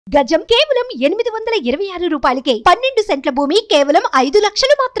గజం కేవలం 826 రూపాయలకే 12 సెంట్ల భూమి కేవలం 5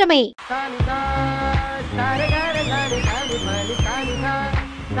 లక్షలు మాత్రమే.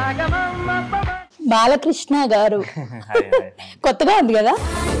 బాలకృష్ణ గారు కొత్తగా ఉంది కదా.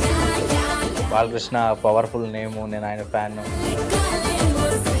 బాలకృష్ణ పవర్ఫుల్ నేమ్, నేను ఆయన ఫ్యాన్.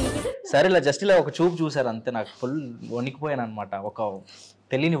 సరే ఇలా జస్ట్ ఇలా ఒక చూపు చూసారు అంతే, నాకు ఫుల్ వణికిపోయాను అనమాట. ఒక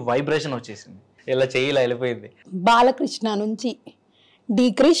తెలియని వైబ్రేషన్ వచ్చేసింది, ఇలా చెయ్యి ఇలా వెళ్ళిపోయింది. బాలకృష్ణ నుంచి డి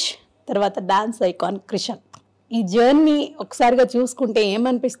క్రిష్, తర్వాత డాన్స్ ఐకాన్ కృష్ణ, ఈ జర్నీ ఒకసారిగా చూసుకుంటే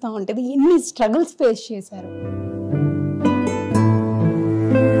ఏమనిపిస్తూ ఉంటుంది? ఎన్ని స్ట్రగుల్స్ ఫేస్ చేశారు?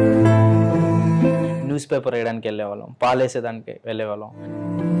 న్యూస్ పేపర్ వేయడానికి వెళ్ళేవాళ్ళం, పాలు వేసేదానికి వెళ్ళేవాళ్ళం.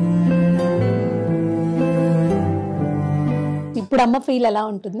 ఇప్పుడు అమ్మ ఫీల్ ఎలా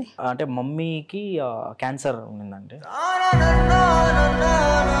ఉంటుంది? అంటే మమ్మీకి క్యాన్సర్ ఉండిందండి.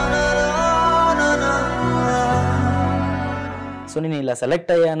 సో నేను ఇలా సెలెక్ట్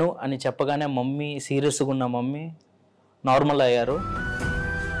అయ్యాను అని చెప్పగానే మమ్మీ, సీరియస్గా ఉన్న మమ్మీ నార్మల్ అయ్యారు.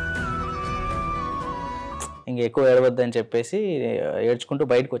 ఇంక ఎక్కువ ఏడవద్దని చెప్పేసి ఏడ్చుకుంటూ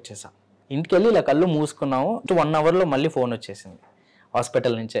బయటకు వచ్చేసా. ఇంటికి వెళ్ళి ఇలా కళ్ళు మూసుకున్నాము. 1 అవర్లో మళ్ళీ ఫోన్ వచ్చేసింది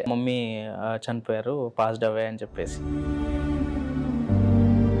హాస్పిటల్ నుంచే, మమ్మీ చనిపోయారు, పాస్డ్ అవే అని చెప్పేసి.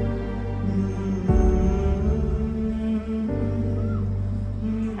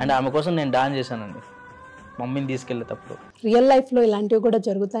 అండ్ ఆమె కోసం నేను డాన్స్ చేశానండి మమ్మీని తీసుకెళ్ళేటప్పుడు. రియల్ లైఫ్లో ఇలాంటివి కూడా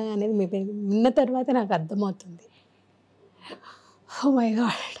జరుగుతాయి అనేది మీ విన్న తర్వాత నాకు అర్థమవుతుంది. Oh my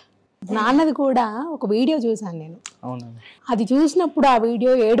God. నాన్నది కూడా ఒక వీడియో చూసాను నేను. అవునండి. అది చూసినప్పుడు ఆ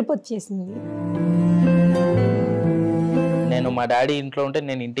వీడియో ఏడుపు వచ్చేసింది. నేను మా డాడీ ఇంట్లో ఉంటే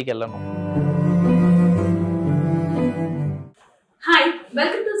నేను ఇంటికి వెళ్ళను. Hi,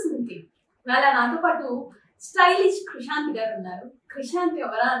 welcome to Sumathi. వాళ్ళ నాతో పాటు స్టైలిష్ కృషాంత్ గారు ఉన్నారు. కృషాంత్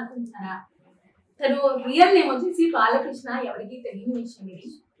ఎవరా అనుకుంటున్నారా? తను రియల్ నేమ్ వచ్చేసి బాలకృష్ణ. ఎవరికి తెలియని విషయం ఇది.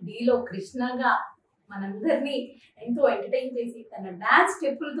 డీలో కృష్ణగా మనందరినీ ఎంతో ఎంటర్టైన్ చేసి తన డాన్స్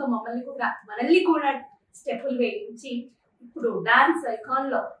స్టెప్పులతో మనల్ని కూడా స్టెప్పులు వేయించి ఇప్పుడు డాన్స్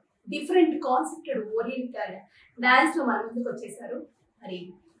ఐకాన్లో డిఫరెంట్ కాన్సెప్టెడ్ ఓరియంటెడ్ డాన్స్లో మన ముందుకు వచ్చేసారు. మరి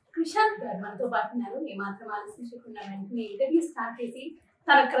కృషాంత్ గారు మనతో పాటు ఉన్నారు. ఏమాత్రం ఆలోచించకుండా వెంటనే ఇంటర్వ్యూ స్టార్ట్ చేసి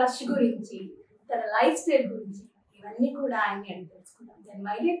తన క్రష్ గురించి, తన లైఫ్ స్టైల్ గురించి ఇవన్నీ కూడా ఆయన్ని అడిగి తెలుసుకుందాం. Then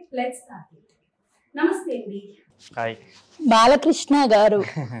my debt let's start. నమస్తే అండి. హాయ్ బాలకృష్ణ గారు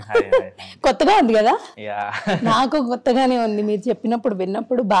కొత్తగా ఉంది కదా. నాకు కొత్తగానే ఉంది. మీరు చెప్పినప్పుడు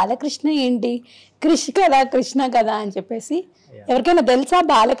విన్నప్పుడు బాలకృష్ణ ఏంటి, కృష్ణ కదా అని చెప్పేసి. ఎవరికైనా తెలుసా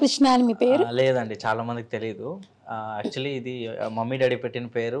బాలకృష్ణ అని మీ పేరు? లేదండి, చాలా మందికి తెలియదు. యాక్చువల్లీ ఇది మమ్మీ డాడీ పెట్టిన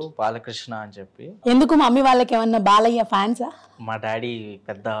పేరు బాలకృష్ణ అని చెప్పి. ఎందుకు మమ్మీ వాళ్ళకి ఏమన్నా బాలయ్య ఫ్యాన్సా? మా డాడీ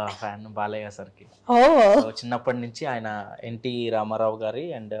పెద్ద ఫ్యాన్ బాలయ్య సార్కి. చిన్నప్పటి నుంచి ఆయన ఎన్టీ రామారావు గారి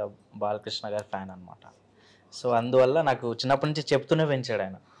అండ్ బాలకృష్ణ గారి ఫ్యాన్ అనమాట. సో అందువల్ల నాకు చిన్నప్పటి నుంచి చెప్తూనే పెంచాడు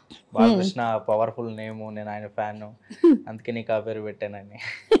ఆయన, బాలకృష్ణ పవర్ఫుల్ నేమ్, నేను ఆయన ఫ్యాన్, అందుకే నీకు ఆ పేరు పెట్టానని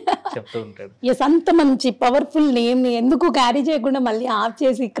చెప్తూ ఉంటాడు. అంత మంచి పవర్ఫుల్ నేమ్ ని ఎందుకు క్యారీ చేయకుండా మళ్ళీ ఆఫ్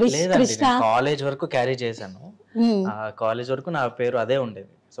చేసి కృష్ణ? కాలేజ్ వరకు క్యారీ చేశాను. కాలేజ్ వరకు నా పేరు అదే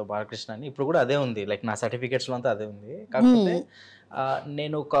ఉండేది, సో బాలకృష్ణ అని. ఇప్పుడు కూడా అదే ఉంది, లైక్ నా సర్టిఫికేట్స్ లో అంతా అదే ఉంది. కాకపోతే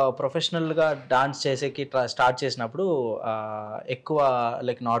నేను ఒక ప్రొఫెషనల్గా డాన్స్ చేసేకి స్టార్ట్ చేసినప్పుడు ఎక్కువ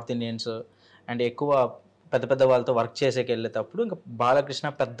లైక్ నార్త్ ఇండియన్స్ అండ్ ఎక్కువ పెద్ద పెద్ద వాళ్ళతో వర్క్ చేసేకి వెళ్ళేటప్పుడు ఇంకా బాలకృష్ణ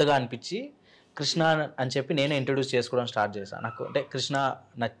పెద్దగా అనిపించి కృష్ణ అని చెప్పి నేనే ఇంట్రడ్యూస్ చేసుకోవడం స్టార్ట్ చేశాను. నాకు అంటే కృష్ణ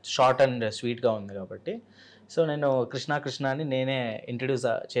నా షార్ట్ అండ్ స్వీట్గా ఉంది కాబట్టి, సో నేను కృష్ణ అని నేనే ఇంట్రడ్యూస్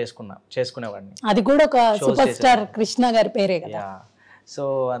చేసుకునేవాడిని. అది కూడా ఒక సూపర్ స్టార్ కృష్ణ గారి పేరే కదా. సో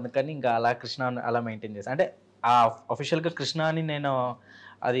అందుకని ఇంకా అలా కృష్ణ అలా మెయింటైన్ చేశాను. అంటే ఆ అఫీషియల్గా కృష్ణ అని నేను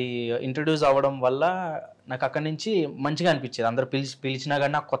అది ఇంట్రడ్యూస్ అవ్వడం వల్ల నాకు అక్కడి నుంచి మంచిగా అనిపించేది. అందరూ పిలిచినా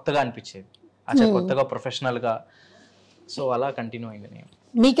కానీ నాకు కొత్తగా అనిపించేది, అచ్చా కొత్తగా ప్రొఫెషనల్గా. సో అలా కంటిన్యూ అయింది. నేను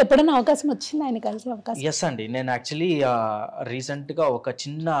మీకు ఎప్పుడైనా అవకాశం వచ్చింది ఆయన కలిసే అవకాశం? ఎస్ అండి, నేను యాక్చువల్లీ రీసెంట్గా ఒక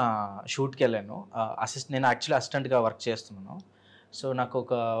చిన్న షూట్కి వెళ్ళాను. నేను యాక్చువల్లీ అసిస్టెంట్గా వర్క్ చేస్తున్నాను. సో నాకు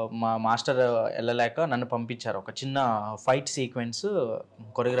ఒక మా మాస్టర్ వెళ్ళలేక నన్ను పంపించారు. ఒక చిన్న ఫైట్ సీక్వెన్స్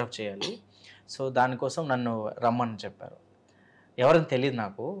కొరియోగ్రాఫ్ చేయాలి, సో దానికోసం నన్ను రమ్మని చెప్పారు. ఎవరైనా తెలియదు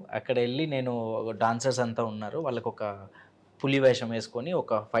నాకు. అక్కడ వెళ్ళి నేను డాన్సర్స్ అంతా ఉన్నారు, వాళ్ళకు ఒక పులి వేషం వేసుకొని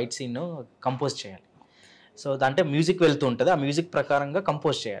ఒక ఫైట్ సీన్ కంపోజ్ చేయాలి. సో దాంట్లో మ్యూజిక్ వెళ్తూ ఉంటుంది, ఆ మ్యూజిక్ ప్రకారంగా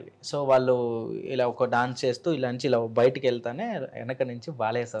కంపోజ్ చేయాలి. సో వాళ్ళు ఇలా ఒక డాన్స్ చేస్తూ ఇలా నుంచి ఇలా బయటికి వెళ్తానే వెనక నుంచి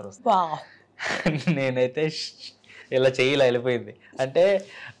బాలయ్య సార్ వస్తారు. నేనైతే ఇలా చెయ్యి ఇలా వెళ్ళిపోయింది. అంటే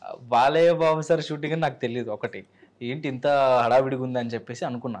బాలయ్య బాబు సార్ షూటింగ్ అని నాకు తెలియదు. ఒకటి ఏంటి ఇంత హడావిడిగా ఉందని చెప్పేసి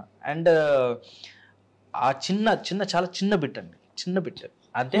అనుకున్నా. అండ్ ఆ చాలా చిన్న బిట్ అండి, చిన్న బిట్.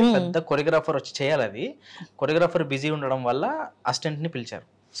 అంటే పెద్ద కొరియోగ్రాఫర్ వచ్చి చేయాలి. అది కొరియోగ్రాఫర్ బిజీ ఉండడం వల్ల అసిస్టెంట్ని పిలిచారు.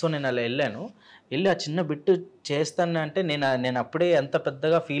 సో నేను అలా వెళ్ళి ఆ చిన్న బిట్ చేస్తాను అంటే నేను అప్పుడే ఎంత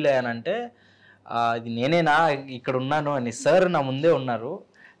పెద్దగా ఫీల్ అయ్యానంటే ఇది నేనేనా ఇక్కడ ఉన్నాను అని. సార్ నా ముందే ఉన్నారు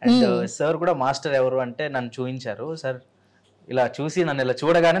అండ్ సార్ కూడా మాస్టర్ ఎవరు అంటే నన్ను చూపించారు. సార్ ఇలా చూసి నన్ను ఇలా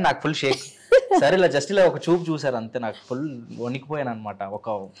చూడగానే నాకు ఫుల్ షేక్. సార్ ఇలా జస్ట్ ఇలా ఒక చూపు చూసారు అంతే, నాకు ఫుల్ వణికిపోయాను అనమాట.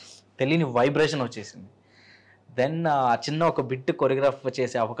 ఒక తెలియని వైబ్రేషన్ వచ్చేసింది. దెన్ చిన్న ఒక బిట్ కొరియోగ్రాఫ్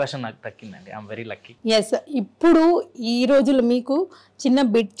చేసే అవకాశం నాకు దక్కిందండి. I'm very lucky. ఎస్, ఇప్పుడు ఈ రోజుల్లో మీకు చిన్న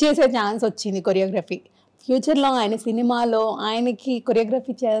బిట్ చేసే ఛాన్స్ వచ్చింది కొరియోగ్రఫీ. ఫ్యూచర్లో ఆయన సినిమాలో ఆయనకి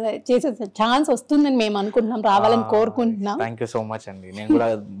కొరియోగ్రఫీ చేసే ఛాన్స్ వస్తుందని మేము అనుకుంటున్నాం, రావాలని కోరుకుంటున్నాం. థ్యాంక్ యూ సో మచ్ అండి. నేను కూడా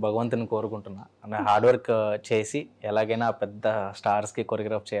భగవంతుని కోరుకుంటున్నా. హార్డ్ వర్క్ చేసి ఎలాగైనా పెద్ద స్టార్స్కి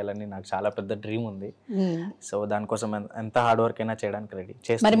కొరియోగ్రాఫ్ చేయాలని నాకు చాలా పెద్ద డ్రీమ్ ఉంది. సో దానికోసం ఎంత హార్డ్ వర్క్ అయినా చేయడానికి రెడీ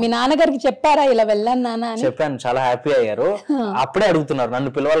చేస్తాను. మరి మీ నాన్నగారికి చెప్పారా ఇలా వెళ్ళాను నాన్న అని? చెప్పాను, చాలా హ్యాపీ అయ్యారు. అప్పుడే అడుగుతున్నారు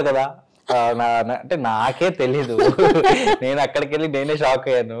నన్ను పిలవాలి కదా అంటే నాకే తెలీదు. నేను అక్కడికి వెళ్ళి నేనే షాక్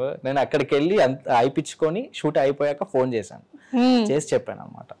అయ్యాను. నేను అక్కడికి వెళ్ళి అయిపించుకొని షూట్ అయిపోయాక ఫోన్ చేశాను, చేసి చెప్పాను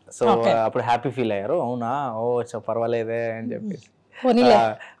అనమాట. సో అప్పుడు హ్యాపీ ఫీల్ అయ్యారు. అవునా, ఓ పర్వాలేదే అని చెప్పేసి.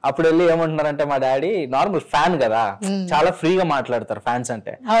 అప్పుడు వెళ్ళి ఏమంటున్నారంటే మా డాడీ నార్మల్ ఫ్యాన్ కదా, చాలా ఫ్రీగా మాట్లాడతారు ఫ్యాన్స్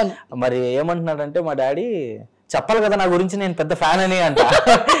అంటే. మరి ఏమంటున్నారంటే మా డాడీ చెప్పాలి కదా నా గురించి నేను పెద్ద ఫ్యాన్ అని అంట.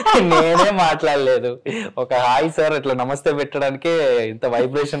 నేనే మాట్లాడలేదు. ఒక హాయ్ సార్ ఇట్లా నమస్తే పెట్టడానికే ఇంత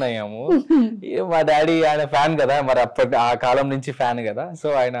వైబ్రేషన్ అయ్యాము. మా డాడీ ఆయన ఫ్యాన్ కదా, మరి అప్పటి ఆ కాలం నుంచి ఫ్యాన్ కదా, సో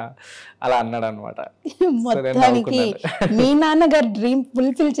ఆయన అలా అన్నాడు అనమాట. మొత్తానికి మీ నాన్నగారు డ్రీమ్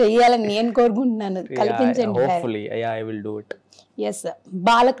ఫుల్ఫిల్ చేయాలని నేను కోరుకుంటున్నాను. కల్పించండి. Hopefully I will do it. Yes,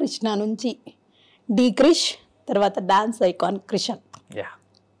 Balakrishna నుంచి డి క్రిష్, తర్వాత డాన్స్ ఐకాన్ కృష్ణ.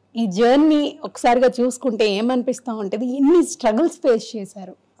 ఈ జర్నీ ఒకసారిగా చూసుకుంటే ఏమనిపిస్తూ ఉంటుంది? ఎన్ని స్ట్రగుల్స్ ఫేస్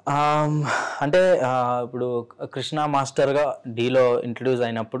చేశారు? అంటే ఇప్పుడు కృష్ణ మాస్టర్గా డీలో ఇంట్రడ్యూస్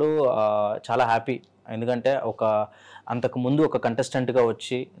అయినప్పుడు చాలా హ్యాపీ. ఎందుకంటే అంతకు ముందు ఒక కంటెస్టెంట్గా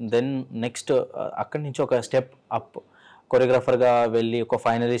వచ్చి దెన్ నెక్స్ట్ అక్కడి నుంచి ఒక స్టెప్ అప్ కొరియోగ్రాఫర్గా వెళ్ళి ఒక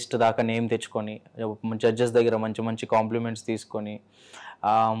ఫైనలిస్ట్ దాకా నేమ్ తెచ్చుకొని జడ్జెస్ దగ్గర మంచి మంచి కాంప్లిమెంట్స్ తీసుకొని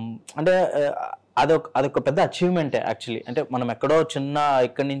అంటే అదొక పెద్ద అచీవ్మెంటే యాక్చువల్లీ. అంటే మనం ఎక్కడో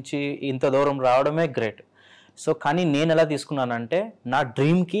ఇక్కడి నుంచి ఇంత దూరం రావడమే గ్రేట్. సో కానీ నేను ఎలా తీసుకున్నానంటే నా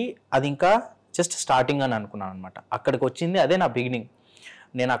డ్రీమ్కి అది ఇంకా జస్ట్ స్టార్టింగ్ అని అనుకున్నాను అనమాట. అక్కడికి వచ్చింది అదే నా బిగినింగ్.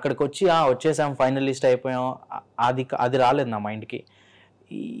 నేను అక్కడికి వచ్చి వచ్చేసాం ఫైనలిస్ట్ అయిపోయాం అది రాలేదు నా మైండ్కి.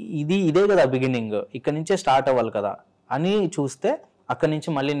 ఇదే కదా బిగినింగ్, ఇక్కడ నుంచే స్టార్ట్ అవ్వాలి కదా అని చూస్తే అక్కడి నుంచి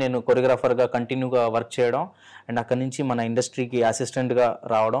మళ్ళీ నేను కొరియోగ్రాఫర్గా కంటిన్యూగా వర్క్ చేయడం అండ్ అక్కడి నుంచి మన ఇండస్ట్రీకి అసిస్టెంట్గా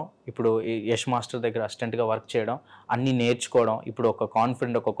రావడం, ఇప్పుడు యష్ మాస్టర్ దగ్గర అసిస్టెంట్గా వర్క్ చేయడం, అన్నీ నేర్చుకోవడం, ఇప్పుడు ఒక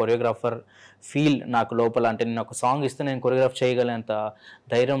కాన్ఫిడెంట్ ఒక కొరియోగ్రాఫర్ ఫీల్ నాకు లోపల. అంటే నేను ఒక సాంగ్ ఇస్తే నేను కొరియోగ్రాఫ్ చేయగలేంత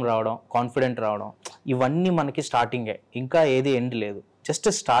ధైర్యం రావడం, కాన్ఫిడెంట్ రావడం, ఇవన్నీ మనకి స్టార్టింగే, ఇంకా ఏది ఎండ్ లేదు, జస్ట్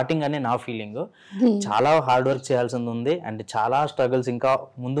స్టార్టింగ్ అనే నా ఫీలింగ్. చాలా హార్డ్ వర్క్ చేయాల్సింది ఉంది అండ్ చాలా స్ట్రగుల్స్ ఇంకా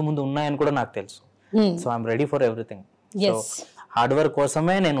ముందు ఉన్నాయని కూడా నాకు తెలుసు. So I'm ready for everything. So hard work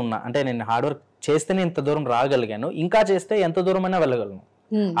కోసమే నేనున్నా. అంటే నేను హార్డ్ వర్క్ చేస్తేనే ఇంత దూరం రాగలిగాను, ఇంకా చేస్తే ఎంత దూరమైనా వెళ్ళగలను,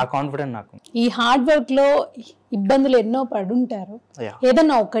 ఆ కాన్ఫిడెంట్ నాకు. ఈ హార్డ్ వర్క్ లో ఇబ్బందులు ఎన్నో పడుంటారు,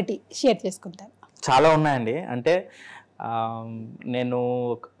 ఏదన్నా ఒకటి షేర్ చేసుకుంటారు? చాలా ఉన్నాయండి. అంటే నేను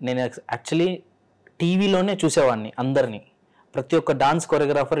యాక్చువల్లీ టీవీలోనే చూసేవాడిని అందరినీ, ప్రతి ఒక్క డాన్స్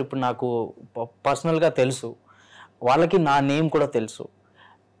కొరియోగ్రాఫర్ ఇప్పుడు నాకు పర్సనల్గా తెలుసు, వాళ్ళకి నా నేమ్ కూడా తెలుసు.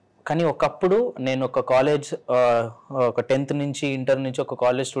 కానీ ఒకప్పుడు నేను ఒక కాలేజ్ ఒక 10th నుంచి ఇంటర్ నుంచి ఒక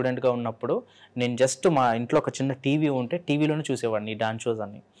కాలేజ్ స్టూడెంట్గా ఉన్నప్పుడు నేను జస్ట్ మా ఇంట్లో ఒక చిన్న టీవీ ఉంటే టీవీలోనే చూసేవాడిని ఈ డాన్స్ షోస్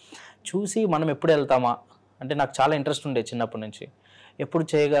అన్ని. చూసి మనం ఎప్పుడు వెళ్తామా అంటే నాకు చాలా ఇంట్రెస్ట్ ఉండే చిన్నప్పటి నుంచి. ఎప్పుడు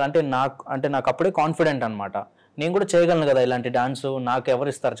అంటే నాకు అప్పుడే కాన్ఫిడెంట్ అనమాట, నేను కూడా చేయగలను కదా ఇలాంటి డాన్సు, నాకు ఎవరు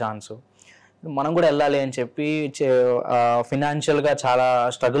ఇస్తారు ఛాన్సు, మనం కూడా వెళ్ళాలి అని చెప్పి. ఫినాన్షియల్గా చాలా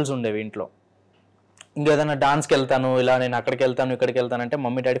స్ట్రగుల్స్ ఉండేవి ఇంట్లో. ఇంకేదైనా డాన్స్కి వెళ్తాను, ఇలా నేను అక్కడికి వెళ్తాను ఇక్కడికి వెళ్తాను అంటే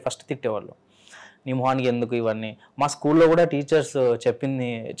మమ్మీ డాడీ ఫస్ట్ తిట్టేవాళ్ళు, నీ మొహానికి ఎందుకు ఇవన్నీ. మా స్కూల్లో కూడా టీచర్స్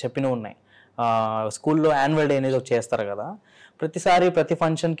చెప్పినవి ఉన్నాయి. స్కూల్లో యాన్యువల్ డే అనేది చేస్తారు కదా, ప్రతిసారి ప్రతి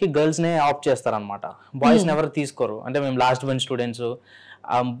ఫంక్షన్కి గర్ల్స్నే ఆప్ట్ చేస్తారనమాట, బాయ్స్ని ఎవరు తీసుకోరు. అంటే మేము లాస్ట్ బెంచ్ స్టూడెంట్స్,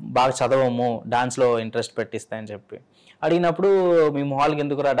 బాగా చదవము, డాన్స్లో ఇంట్రెస్ట్ పెట్టిస్తాయని చెప్పి అడిగినప్పుడు మీ మొహాలకి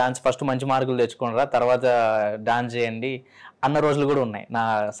ఎందుకురా డాన్స్, ఫస్ట్ మంచి మార్కులు తెచ్చుకోనరా తర్వాత డాన్స్ చేయండి అన్న రోజులు కూడా ఉన్నాయి నా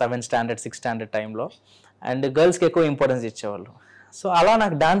 7th స్టాండర్డ్ 6th స్టాండర్డ్ టైంలో. అండ్ గర్ల్స్కి ఎక్కువ ఇంపార్టెన్స్ ఇచ్చేవాళ్ళు. సో అలా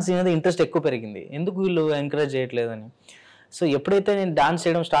నాకు డాన్స్ మీద ఇంట్రెస్ట్ ఎక్కువ పెరిగింది, ఎందుకు వీళ్ళు ఎంకరేజ్ చేయట్లేదని. సో ఎప్పుడైతే నేను డాన్స్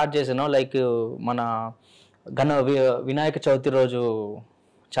చేయడం స్టార్ట్ చేశానో, లైక్ మన వినాయక చవితి రోజు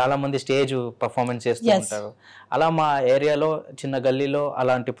చాలామంది స్టేజ్ పర్ఫార్మెన్స్ చేస్తూ ఉంటారు, అలా మా ఏరియాలో చిన్న గల్లీలో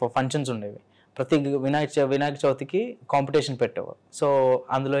అలాంటి ఫంక్షన్స్ ఉండేవి. ప్రతి వినాయక చవితికి కాంపిటీషన్ పెట్టేవారు. సో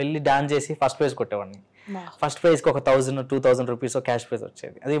అందులో వెళ్ళి డాన్స్ చేసి ఫస్ట్ ప్రైజ్ కొట్టేవాడిని. ఫస్ట్ ప్రైజ్కి ఒక 1000-2000 రూపీస్ క్యాష్ ప్రైజ్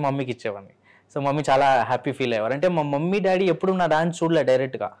వచ్చేది, అది మమ్మీకి ఇచ్చేవాడిని. సో మమ్మీ చాలా హ్యాపీ ఫీల్ అయ్యారు. అంటే మా మమ్మీ డాడీ ఎప్పుడు నా డాన్స్ చూడలే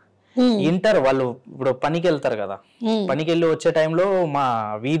డైరెక్ట్గా, వింటారు వాళ్ళు. ఇప్పుడు పనికి వెళ్తారు కదా, పనికి వెళ్ళి వచ్చే టైంలో మా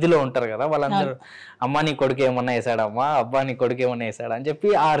వీధిలో ఉంటారు కదా, వాళ్ళందరూ అమ్మ నీ కొడుకు ఏమన్నా వేసాడమ్మా, అబ్బా నీ కొడుకు ఏమన్నా వేసాడా అని చెప్పి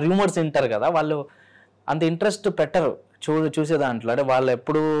ఆ రూమర్స్ వింటారు కదా. వాళ్ళు అంత ఇంట్రెస్ట్ పెట్టరు చూసే దాంట్లో. అంటే వాళ్ళు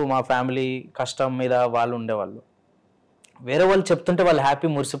ఎప్పుడు మా ఫ్యామిలీ కష్టం మీద వాళ్ళు ఉండేవాళ్ళు. వేరే వాళ్ళు చెప్తుంటే వాళ్ళు హ్యాపీ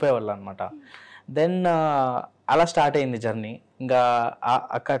మురిసిపోయేవాళ్ళు అనమాట. దెన్ అలా స్టార్ట్ అయింది జర్నీ. ఇంకా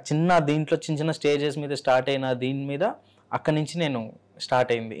అక్కడ దీంట్లో చిన్న చిన్న స్టేజెస్ మీద స్టార్ట్ అయిన దీని మీద అక్కడి నుంచి నేను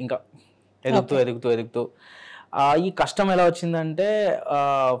స్టార్ట్ అయింది. ఇంకా ఎదుగుతూ ఈ కష్టం ఎలా వచ్చిందంటే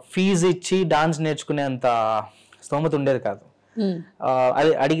ఫీజు ఇచ్చి డాన్స్ నేర్చుకునేంత స్తోమత ఉండేది కాదు.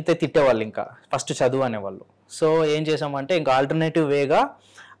 అది అడిగితే తిట్టేవాళ్ళు, ఇంకా ఫస్ట్ చదువు అనేవాళ్ళు. సో ఏం చేసామంటే ఇంకా ఆల్టర్నేటివ్ వేగా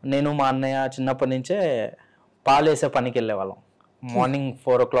నేను మా అన్నయ్య చిన్నప్పటి నుంచే పాలేసే పనికి వెళ్ళేవాళ్ళం. మార్నింగ్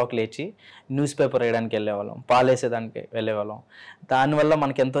 4 o'clock లేచి న్యూస్ పేపర్ వేయడానికి వెళ్ళేవాళ్ళం, పాలేసేదానికి వెళ్ళేవాళ్ళం. దానివల్ల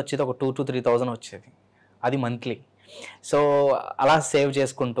మనకి ఎంత వచ్చేది, ఒక 2,000 to 3,000 వచ్చేది, అది మంత్లీ. సో అలా సేవ్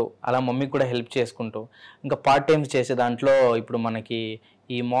చేసుకుంటూ, అలా మమ్మీకి కూడా హెల్ప్ చేసుకుంటూ, ఇంకా పార్ట్ టైమ్స్ చేసే దాంట్లో ఇప్పుడు మనకి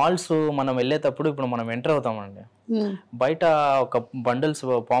ఈ మాల్స్ మనం వెళ్ళేటప్పుడు ఇప్పుడు మనం ఎంటర్ అవుతామండి, బయట ఒక బండిల్స్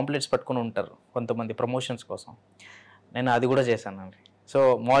పాంప్లెట్స్ పట్టుకుని ఉంటారు కొంతమంది ప్రమోషన్స్ కోసం. నేను అది కూడా చేశానండి. సో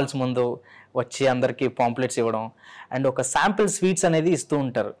మాల్స్ ముందు వచ్చి అందరికీ పాంప్లెట్స్ ఇవ్వడం, అండ్ ఒక శాంపిల్ స్వీట్స్ అనేది ఇస్తూ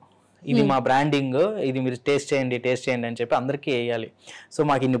ఉంటారు. ఇది మా బ్రాండింగ్, ఇది మీరు టేస్ట్ చేయండి అని చెప్పి అందరికీ వేయాలి. సో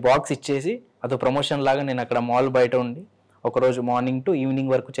మాకు ఇన్ని బాక్స్ ఇచ్చేసి అదో ప్రమోషన్ లాగా నేను అక్కడ మాల్ బయట ఉండి ఒకరోజు మార్నింగ్ టు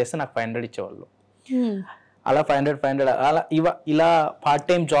ఈవినింగ్ వరకు చేస్తే నాకు 500 ఇచ్చేవాళ్ళు. అలా 500 అలా ఇలా పార్ట్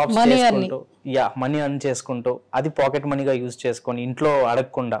టైం జాబ్స్ చేసుకుంటూ మనీ అర్న్ చేసుకుంటూ, అది పాకెట్ మనీగా యూజ్ చేసుకొని ఇంట్లో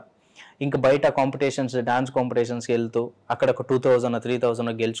అడగకుండా ఇంకా బయట కాంపిటీషన్స్, డాన్స్ కాంపిటీషన్స్కి వెళ్తూ అక్కడ ఒక 2,000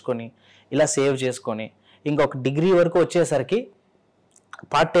 3,000 గెలుచుకొని ఇలా సేవ్ చేసుకొని ఇంకా ఒక డిగ్రీ వరకు వచ్చేసరికి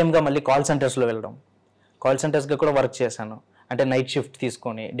పార్ట్ టైమ్గా మళ్ళీ కాల్ సెంటర్స్లో వెళ్ళడం, కాల్ సెంటర్స్గా కూడా వర్క్ చేశాను. అంటే నైట్ షిఫ్ట్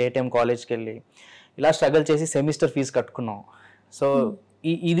తీసుకొని డే టైం కాలేజ్కి వెళ్ళి ఇలా స్ట్రగుల్ చేసి సెమిస్టర్ ఫీజు కట్టుకున్నాం. సో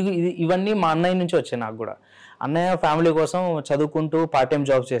ఇవన్నీ మా అన్నయ్య నుంచి వచ్చాయి. నాకు కూడా అన్నయ్య ఫ్యామిలీ కోసం చదువుకుంటూ పార్ట్ టైం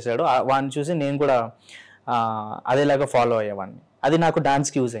జాబ్ చేశాడు, వాడిని చూసి నేను కూడా అదేలాగా ఫాలో అయ్యేవాడిని. అది నాకు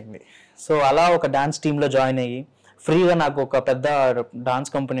డాన్స్కి యూజ్ అయింది. సో అలా ఒక డాన్స్ టీంలో జాయిన్ అయ్యి ఫ్రీగా, నాకు ఒక పెద్ద డాన్స్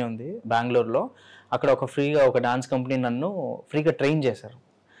కంపెనీ ఉంది బెంగళూరులో, అక్కడ ఫ్రీగా ఒక డాన్స్ కంపెనీ నన్ను ఫ్రీగా ట్రైన్ చేశారు.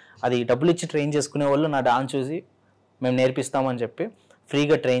 అది డబ్బులు ఇచ్చి ట్రైన్ చేసుకునే వాళ్ళు నా డాన్స్ చూసి మేము నేర్పిస్తామని చెప్పి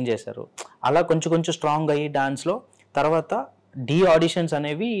ఫ్రీగా ట్రైన్ చేశారు. అలా కొంచెం స్ట్రాంగ్ అయ్యి డాన్స్లో. తర్వాత ఢీ ఆడిషన్స్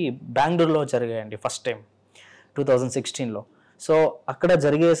అనేవి బెంగళూరులో జరిగాయండి ఫస్ట్ టైం 2016లో. సో అక్కడ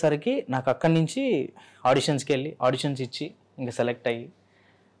జరిగేసరికి నాకు అక్కడి నుంచి ఆడిషన్స్కి వెళ్ళి ఆడిషన్స్ ఇచ్చి ఇంకా సెలెక్ట్ అయ్యి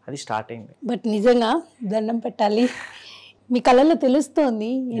అది స్టార్ట్ అయింది. బట్ నిజంగా దండం పెట్టాలి, మీ కళలో తెలుస్తోంది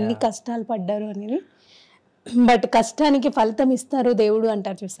ఎన్ని కష్టాలు పడ్డారు అనేది. బట్ కష్టానికి ఫలితం ఇస్తారు దేవుడు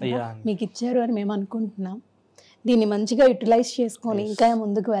అంటారు చూసారా, మీకు ఇచ్చారు అని మేము అనుకుంటున్నాం. దీన్ని మంచిగా యూటిలైజ్ చేసుకొని ఇంకా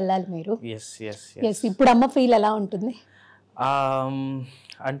ముందుకు వెళ్ళాలి మీరు. ఇప్పుడు అమ్మ ఫీల్ ఎలా ఉంటుంది?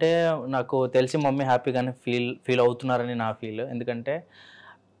 అంటే నాకు తెలిసి మమ్మీ హ్యాపీగానే ఫీల్ అవుతున్నారని నా ఫీల్. ఎందుకంటే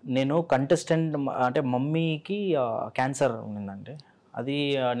నేను కంటెస్టెంట్, అంటే మమ్మీకి క్యాన్సర్ ఉందండి. అది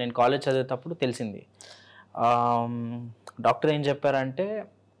నేను కాలేజ్ చదివేటప్పుడు తెలిసింది. డాక్టర్ ఏం చెప్పారంటే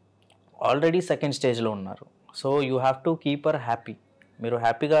ఆల్రెడీ 2nd స్టేజ్లో ఉన్నారు. So you have to keep her happy. మీరు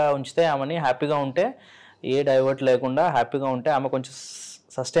హ్యాపీగా ఉంచితే ఆమెని, హ్యాపీగా ఉంటే ఏ డైవర్ట్ లేకుండా హ్యాపీగా ఉంటే ఆమె కొంచెం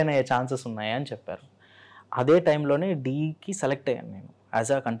సస్టైన్ అయ్యే ఛాన్సెస్ ఉన్నాయి అని చెప్పారు. అదే టైంలోనే డీకి సెలెక్ట్ అయ్యాను నేను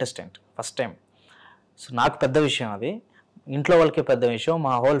as a contestant first time. So నాకు పెద్ద విషయం అది, ఇంట్లో వాళ్ళకి పెద్ద విషయం,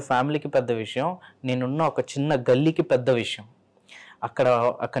 మా హోల్ ఫ్యామిలీకి పెద్ద విషయం, నేనున్న ఒక చిన్న గల్లీకి పెద్ద విషయం.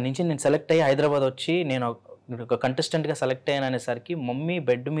 అక్కడి నుంచి నేను సెలెక్ట్ అయ్యి హైదరాబాద్ వచ్చి నేను ఒక కంటెస్టెంట్గా సెలెక్ట్ అయ్యాను అనేసరికి మమ్మీ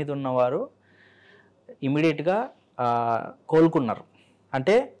బెడ్ మీద ఉన్నవారు ఇమీడియట్గా కోలుకున్నారు.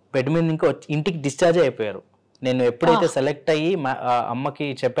 అంటే బెడ్ మీద ఇంకా ఇంటికి డిశ్చార్జ్ అయిపోయారు. నేను ఎప్పుడైతే సెలెక్ట్ అయ్యి అమ్మకి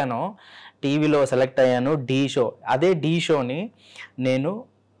చెప్పానో టీవీలో సెలెక్ట్ అయ్యాను ఢీ షో, అదే ఢీ షోని నేను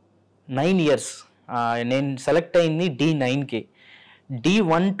 9 years నేను సెలెక్ట్ అయింది D9కి.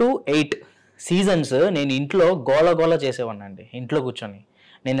 D1 to 8 seasons నేను ఇంట్లో గోల చేసేవాడిని అండి. ఇంట్లో కూర్చొని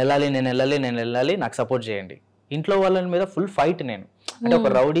నేను వెళ్ళాలి, నాకు సపోర్ట్ చేయండి. ఇంట్లో వాళ్ళ మీద ఫుల్ ఫైట్. నేను అంటే ఒక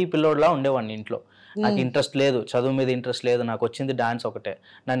రౌడీ పిల్లోడ్లా ఉండేవాడిని ఇంట్లో. నాకు ఇంట్రెస్ట్ లేదు, చదువు మీద ఇంట్రెస్ట్ లేదు, నాకు వచ్చింది డాన్స్ ఒకటే,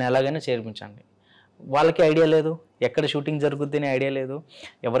 నన్ను ఎలాగైనా చేర్పించండి. వాళ్ళకి ఐడియా లేదు, ఎక్కడ షూటింగ్ జరుగుద్ది అని ఐడియా లేదు,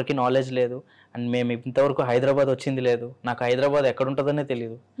 ఎవరికి నాలెడ్జ్ లేదు. అండ్ మేము ఇంతవరకు హైదరాబాద్ వచ్చింది లేదు, నాకు హైదరాబాద్ ఎక్కడ ఉంటుందనే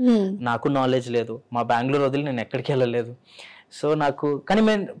తెలియదు, నాకు నాలెడ్జ్ లేదు, మా బెంగళూరు వదిలి నేను ఎక్కడికి వెళ్ళలేదు. సో నాకు కానీ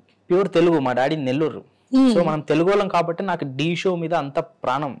మేము ప్యూర్ తెలుగు, మా డాడీ నెల్లూరు. సో మనం తెలుగు వాళ్ళం కాబట్టి నాకు ఢీ షో మీద అంత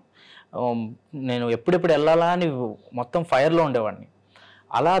ప్రాణం. నేను ఎప్పుడెప్పుడు వెళ్ళాలా అని మొత్తం ఫైర్లో ఉండేవాడిని.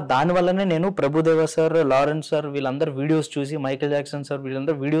 అలా దానివల్లనే నేను ప్రభుదేవ సార్, లారెన్స్ సార్ వీళ్ళందరూ వీడియోస్ చూసి, మైకేల్ జాక్సన్ సార్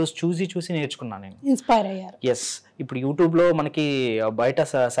వీళ్ళందరూ వీడియోస్ చూసి నేర్చుకున్నాను నేను. ఇన్స్పైర్ అయ్యారు. ఎస్. ఇప్పుడు యూట్యూబ్లో మనకి బయట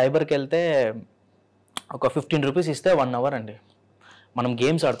సైబర్కి వెళ్తే ఒక 15 రూపీస్ ఇస్తే 1 అవర్ అండి మనం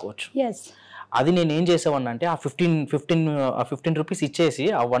గేమ్స్ ఆడుకోవచ్చు. అది నేను ఏం చేసేవాడిని అంటే ఆ 15 రూపీస్ ఇచ్చేసి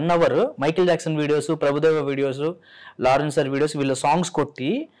ఆ 1 hour Michael Jackson videos, Prabhudeva videos, Lawrence sir videos వీళ్ళ సాంగ్స్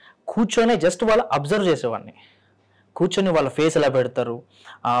కొట్టి కూర్చొని జస్ట్ వాళ్ళు అబ్జర్వ్ చేసేవాడిని. కూర్చొని వాళ్ళ ఫేస్ ఎలా పెడతారు,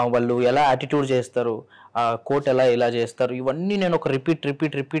 వాళ్ళు ఎలా యాటిట్యూడ్ చేస్తారు, కోట్ ఇలా చేస్తారు, ఇవన్నీ నేను ఒక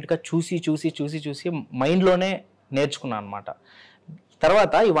రిపీట్గా చూసి మైండ్లోనే నేర్చుకున్నాను అనమాట.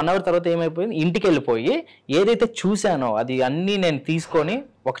 తర్వాత ఈ 1 అవర్ తర్వాత ఏమైపోయింది, ఇంటికి వెళ్ళిపోయి ఏదైతే చూశానో అది అన్నీ నేను తీసుకొని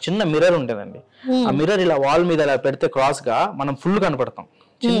ఒక చిన్న మిర్రర్ ఉండేదండి. ఆ మిర్రర్ ఇలా వాల్ మీద ఇలా పెడితే క్రాస్గా మనం ఫుల్ కనపడతాం,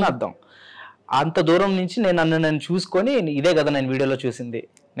 చిన్న అద్దం. అంత దూరం నుంచి నేను చూసుకొని ఇదే కదా నేను వీడియోలో చూసింది,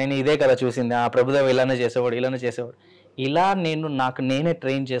 నేను ఇదే కదా చూసింది, ఆ ప్రభుదేవ ఇలానే చేసేవాడు ఇలా నేనే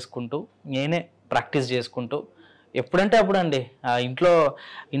ట్రైన్ చేసుకుంటూ నేనే ప్రాక్టీస్ చేసుకుంటూ ఎప్పుడంటే అప్పుడు అండి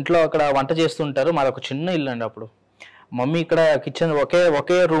ఇంట్లో అక్కడ వంట చేస్తుంటారు. మాది ఒక చిన్న ఇల్లు అండి. అప్పుడు మమ్మీ ఇక్కడ కిచెన్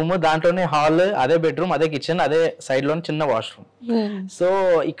ఒకే రూమ్, దాంట్లోనే హాల్, అదే బెడ్రూమ్, అదే కిచెన్, అదే సైడ్ లోనే చిన్న వాష్రూమ్. సో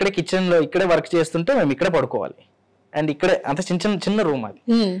ఇక్కడే కిచెన్ లో ఇక్కడే వర్క్ చేస్తుంటే మేము ఇక్కడే పడుకోవాలి. అండ్ ఇక్కడే అంత చిన్న రూమ్ అది.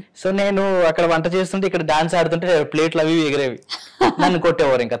 సో నేను అక్కడ వంట చేస్తుంటే ఇక్కడ డాన్స్ ఆడుతుంటే ప్లేట్లు అవి ఎగిరేవి, నన్ను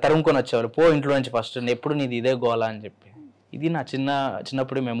కొట్టేవారు, ఇంకా తరుముకొని వచ్చేవారు, పో ఇంట్లో నుంచి ఫస్ట్, ఎప్పుడు నీది ఇదే గోలా అని చెప్పి. ఇది నా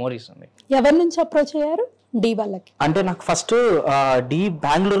చిన్నప్పుడు మెమోరీస్ ఉంది. ఎవరి నుంచి అప్రోచ్ అయ్యారు డీ వాళ్ళకి? అంటే నాకు ఫస్ట్ డీ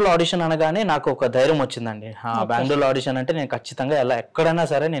బెంగళూరులో ఆడిషన్ అనగానే నాకు ఒక ధైర్యం వచ్చిందండి. బెంగళూరులో ఆడిషన్ అంటే నేను ఖచ్చితంగా ఎక్కడైనా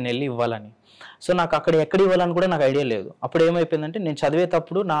సరే నేను వెళ్ళి ఇవ్వాలని. సో నాకు అక్కడ ఎక్కడ ఇవ్వాలని కూడా నాకు ఐడియా లేదు. అప్పుడు ఏమైపోయిందంటే నేను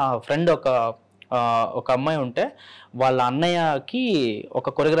చదివేటప్పుడు నా ఫ్రెండ్ ఒక అమ్మాయి ఉంటే వాళ్ళ అన్నయ్యకి ఒక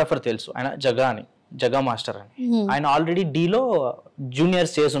కొరియోగ్రాఫర్ తెలుసు, ఆయన జగా మాస్టర్ అని. ఆయన ఆల్రెడీ డీలో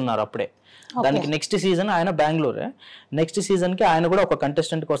జూనియర్స్ చేసి ఉన్నారు అప్పుడే. దానికి నెక్స్ట్ సీజన్ ఆయన బెంగళూరే, నెక్స్ట్ సీజన్ కి ఆయన కూడా ఒక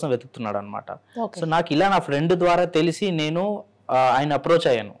కంటెస్టెంట్ కోసం వెతుకుతున్నాడు అనమాట. సో నాకు ఇలా నా ఫ్రెండ్ ద్వారా తెలిసి నేను ఆయన అప్రోచ్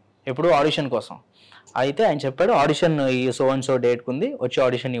అయ్యాను ఎప్పుడు ఆడిషన్ కోసం. అయితే ఆయన చెప్పాడు ఆడిషన్ ఈ సో అండ్ సో డేట్ కుంది, వచ్చి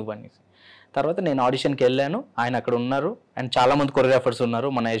ఆడిషన్ ఇవ్వని. తర్వాత నేను ఆడిషన్కి వెళ్ళాను, ఆయన అక్కడ ఉన్నారు. అండ్ చాలా మంది కొరియోగ్రాఫర్స్ ఉన్నారు,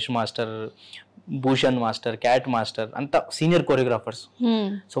 మన Yash master, Bhushan master, cat master, అంతా సీనియర్ కొరియోగ్రాఫర్స్.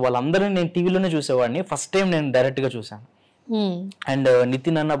 సో వాళ్ళందరినీ నేను టీవీలోనే చూసేవాడిని, ఫస్ట్ టైం నేను డైరెక్ట్ గా చూసాను. అండ్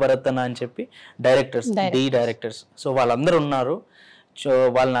నితిన్ అన్న, భరత్ అన్న అని చెప్పి డైరెక్టర్స్. సో వాళ్ళందరూ ఉన్నారు. సో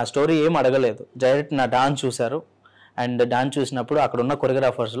వాళ్ళు నా స్టోరీ ఏం అడగలేదు, డైరెక్ట్ నా డాన్స్ చూశారు. అండ్ డాన్స్ చూసినప్పుడు అక్కడ ఉన్న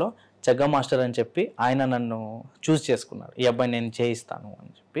కొరియోగ్రాఫర్స్లో జగ్గా మాస్టర్ అని చెప్పి ఆయన నన్ను చూస్ చేసుకున్నారు, ఈ అబ్బాయి నేను చేయిస్తాను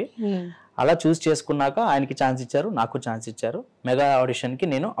అని చెప్పి. అలా చూస్ చేసుకున్నాక ఆయనకి ఛాన్స్ ఇచ్చారు, నాకు ఛాన్స్ ఇచ్చారు. మెగా ఆడిషన్కి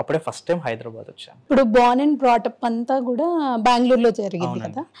నేను అప్పుడే ఫస్ట్ టైం హైదరాబాద్ వచ్చాను. ఇప్పుడు బోర్న్ అండ్ బ్రాటప్ అంతా కూడా బెంగళూరులో జరిగింది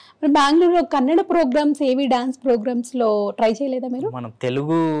కదా, మరి బెంగళూరులో కన్నడ ప్రోగ్రామ్స్ ఏవి, డాన్స్ ప్రోగ్రామ్స్ లో ట్రై చేయలేదా మీరు?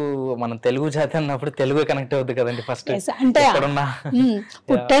 మనం తెలుగు జాతి అన్నప్పుడు తెలుగు కనెక్ట్ అవుతుంది కదండి ఫస్ట్. అంటే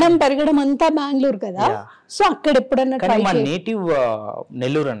పుట్టడం పెరగడం అంతా బెంగళూరు కదా, సో అక్కడ ఎప్పుడన్నా ట్రై మా నేటివ్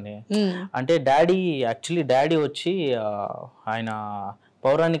నెల్లూరు అండి. అంటే డాడీ వచ్చి ఆయన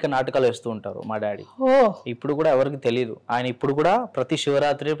పౌరాణిక నాటకాలు వేస్తూ ఉంటారు మా డాడీ. ఇప్పుడు కూడా ఎవరికి తెలియదు, ఆయన ఇప్పుడు కూడా ప్రతి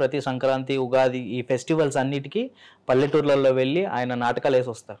శివరాత్రి, ప్రతి సంక్రాంతి, ఉగాది ఈ ఫెస్టివల్స్ అన్నిటికీ పల్లెటూర్లలో వెళ్ళి ఆయన నాటకాలు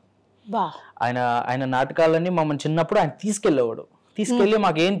వేసి వస్తారు. ఆయన నాటకాలన్నీ మమ్మల్ని చిన్నప్పుడు ఆయన తీసుకెళ్ళి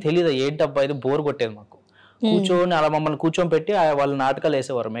మాకేం తెలియదు, ఏంటబ్బా ఇది బోర్ కొట్టేది మాకు. కూర్చొని అలా మమ్మల్ని కూర్చొని పెట్టి వాళ్ళు నాటకాలు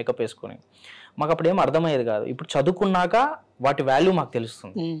వేసేవారు మేకప్ వేసుకొని. మాకు అప్పుడు ఏం అర్థమయ్యేది కాదు, ఇప్పుడు చదువుకున్నాక వాటి వాల్యూ మాకు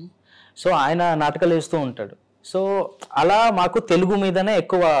తెలుస్తుంది. సో ఆయన నాటకాలు వేస్తూ ఉంటాడు. సో అలా మాకు తెలుగు మీదనే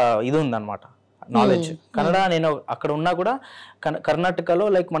ఎక్కువ ఇది ఉందన్నమాట, నాలెడ్జ్. కన్నడ నేను అక్కడ ఉన్నా కూడా కర్ణాటకలో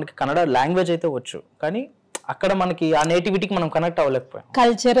లైక్ మనకి కన్నడ లాంగ్వేజ్ అయితే వచ్చు, కానీ అక్కడ మనకి ఆ నేటివిటీకి మనం కనెక్ట్ అవ్వలేకపోయాం,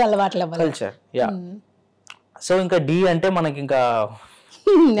 కల్చర్. యా. సో ఇంకా డీ అంటే మనకి ఇంకా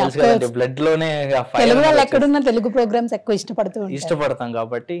బ్లడ్ లోనే తెలుగు ప్రోగ్రామ్స్ ఎక్కువ ఇష్టపడతాం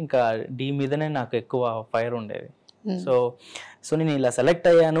కాబట్టి ఇంకా డీ మీదనే నాకు ఎక్కువ ఫైర్ ఉండేది. సో నేను ఇలా సెలెక్ట్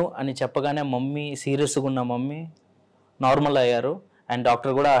అయ్యాను అని చెప్పగానే మమ్మీ, సీరియస్గా ఉన్న మమ్మీ నార్మల్ అయ్యారు. అండ్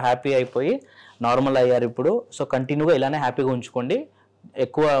డాక్టర్ కూడా హ్యాపీ అయిపోయి నార్మల్ అయ్యారు ఇప్పుడు. సో కంటిన్యూగా ఇలానే హ్యాపీగా ఉంచుకోండి,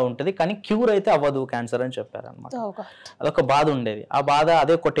 ఎక్కువ ఉంటుంది కానీ క్యూర్ అయితే అవ్వదు క్యాన్సర్ అని చెప్పారు అనమాట. అదొక బాధ ఉండేది. ఆ బాధ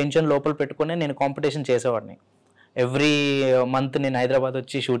అదే ఒక టెన్షన్ లోపల పెట్టుకుని నేను కాంపిటీషన్ చేసేవాడిని. ఎవ్రీ మంత్ నేను హైదరాబాద్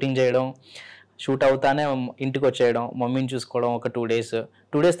వచ్చి షూటింగ్ చేయడం, షూట్ అవుతానే ఇంటికి వచ్చేయడం, మమ్మీని చూసుకోవడం ఒక 2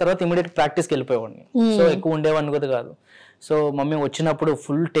 days తర్వాత ఇమీడియట్ ప్రాక్టీస్కి వెళ్ళిపోయేవాడిని. సో ఎక్కువ ఉండేవాడిని కూడా కాదు. సో మమ్మీ వచ్చినప్పుడు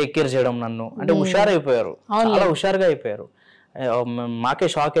ఫుల్ టేక్ కేర్ చేయడం నన్ను, అంటే హుషారైపోయారు, చాలా హుషారుగా అయిపోయారు. మాకే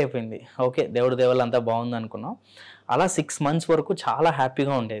షాక్ అయిపోయింది. ఓకే దేవుడి దేవాళ్ళు అంతా బాగుంది అనుకున్నాం. అలా 6 months వరకు చాలా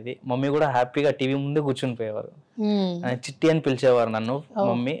హ్యాపీగా ఉండేది. మమ్మీ కూడా హ్యాపీగా టీవీ ముందే కూర్చుని పోయేవారు. చిట్టి అని పిలిచేవారు నన్ను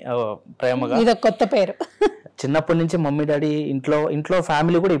మమ్మీ ప్రేమగా. కొత్త పేరు. చిన్నప్పటి నుంచి మమ్మీ డాడీ ఇంట్లో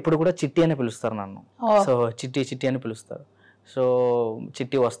ఫ్యామిలీ కూడా ఇప్పుడు కూడా చిట్టి అని పిలుస్తారు నన్ను. సో చిట్టి అని పిలుస్తారు. సో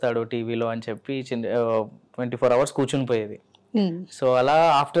చిట్టి వస్తాడు టీవీలో అని చెప్పి 24 hours కూర్చుని పోయేది. సో అలా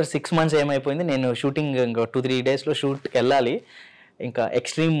ఆఫ్టర్ 6 months ఏమైపోయింది, నేను షూటింగ్ ఇంకా 2-3 daysలో షూట్కి వెళ్ళాలి, ఇంకా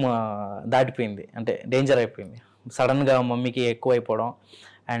ఎక్స్ట్రీమ్ దాటిపోయింది, అంటే డేంజర్ అయిపోయింది. సడన్గా మమ్మీకి ఎక్కువ అయిపోవడం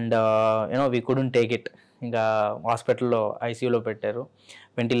and we couldn't take it. ఇంకా హాస్పిటల్లో ఐసీయూలో పెట్టారు,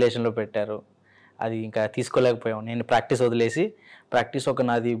 వెంటిలేషన్లో పెట్టారు. అది ఇంకా తీసుకోలేకపోయాం. నేను ప్రాక్టీస్ వదిలేసి, ప్రాక్టీస్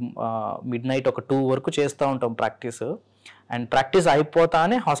నాది midnight 2 వరకు చేస్తూ ఉంటాం ప్రాక్టీస్. అండ్ ప్రాక్టీస్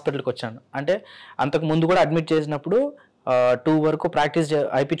అయిపోతానే హాస్పిటల్కి వచ్చాను. అంటే అంతకు ముందు కూడా అడ్మిట్ చేసినప్పుడు 2 వరకు ప్రాక్టీస్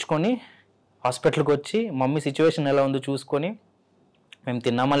అయిపించుకొని హాస్పిటల్కి వచ్చి మమ్మీ సిచ్యువేషన్ ఎలా ఉందో చూసుకొని, మేము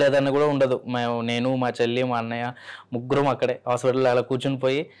తిన్నామా లేదని కూడా ఉండదు, నేను మా చెల్లి మా అన్నయ్య ముగ్గురం అక్కడే హాస్పిటల్లో అలా కూర్చుని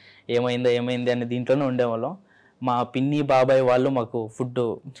పోయి ఏమైంది అని దీంట్లోనే ఉండేవాళ్ళం. మా పిన్ని బాబాయ్ వాళ్ళు మాకు ఫుడ్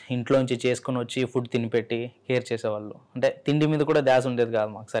ఇంట్లోంచి చేసుకొని వచ్చి ఫుడ్ తినిపెట్టి కేర్ చేసేవాళ్ళు. అంటే తిండి మీద కూడా ధ్యాస ఉండేది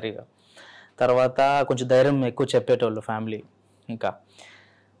కాదు మాకు సరిగా. తర్వాత కొంచెం ధైర్యం ఎక్కువ చెప్పేటోళ్ళు ఫ్యామిలీ. ఇంకా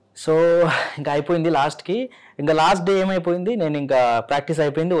అయిపోయింది లాస్ట్కి. ఇంకా లాస్ట్ డే ఏమైపోయింది, నేను ఇంకా ప్రాక్టీస్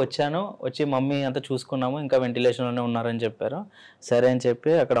అయిపోయింది, వచ్చి మమ్మీ అంతా చూసుకున్నాము, ఇంకా వెంటిలేషన్లోనే ఉన్నారని చెప్పారు. సరే అని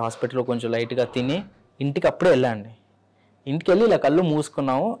చెప్పి అక్కడ హాస్పిటల్లో కొంచెం లైట్గా తిని ఇంటికి అప్పుడే వెళ్ళండి. ఇంటికి వెళ్ళి ఇలా కళ్ళు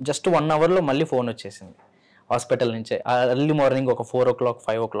మూసుకున్నాము. జస్ట్ 1 hourలో మళ్ళీ ఫోన్ వచ్చేసింది హాస్పిటల్ నుంచే, early morning 4 o'clock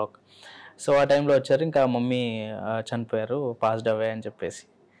 5 o'clock. So ఆ టైంలో వచ్చారు, ఇంకా మమ్మీ చనిపోయారు, పాస్డ్ అవే అని చెప్పేసి.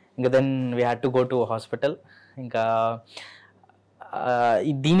 ఇంకా then we had to go to hospital. ఇంకా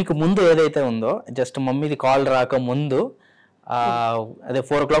దీనికి ముందు ఏదైతే ఉందో, జస్ట్ మమ్మీది కాల్ రాక ముందు అదే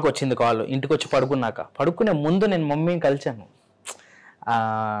 4 o'clock వచ్చింది కాల్. ఇంటికి వచ్చి పడుకునే ముందు నేను మమ్మీని కలిశాను.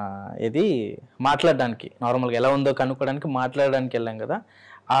 ఇది మాట్లాడడానికి, నార్మల్గా ఎలా ఉందో కనుక్కోవడానికి మాట్లాడడానికి వెళ్ళాం కదా,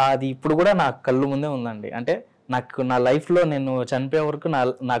 అది ఇప్పుడు కూడా నా కళ్ళు ముందే ఉందండి. అంటే నాకు నా లైఫ్లో నేను చనిపోయే వరకు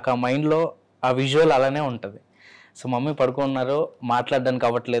నాకు ఆ మైండ్లో ఆ విజువల్ అలానే ఉంటుంది. సో మమ్మీ పడుకున్నారు, మాట్లాడడానికి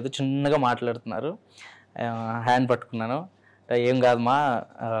అవ్వట్లేదు, చిన్నగా మాట్లాడుతున్నారు, హ్యాండ్ పట్టుకున్నాను. ఏం కాదమ్మా,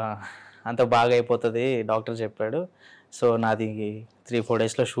 అంత బాగా అయిపోతుంది డాక్టర్ చెప్పాడు. సో నాది 3-4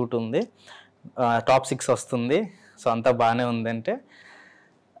 daysలో షూట్ ఉంది, top 6 వస్తుంది, సో అంతా బాగానే ఉందంటే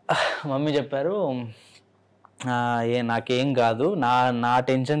మమ్మీ చెప్పారు, నాకేం కాదు, నా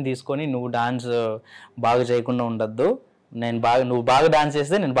టెన్షన్ తీసుకొని నువ్వు డాన్స్ బాగా చేయకుండా ఉండద్దు, నువ్వు బాగా డాన్స్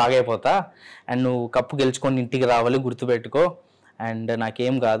చేస్తే నేను బాగా అయిపోతా, అండ్ నువ్వు కప్పు గెలుచుకొని ఇంటికి రావాలి, గుర్తుపెట్టుకో, అండ్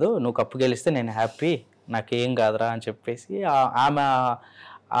నాకేం కాదు, నువ్వు కప్పు గెలిస్తే నేను హ్యాపీ, నాకేం కాదురా అని చెప్పేసి ఆమె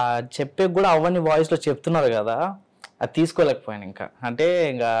చెప్పే కూడా అవన్నీ వాయిస్లో చెప్తున్నారు కదా, అది తీసుకోలేకపోయాను. ఇంకా అంటే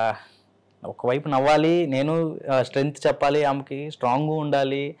ఇంకా ఒకవైపు నవ్వాలి, నేను స్ట్రెంగ్త్ చెప్పాలి, ఆమెకి స్ట్రాంగ్గా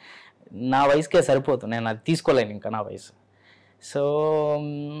ఉండాలి, నా వయసుకే సరిపోతుంది, నేను అది తీసుకోలేను ఇంకా నా వయసు. సో